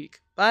lovely week.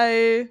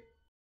 Bye.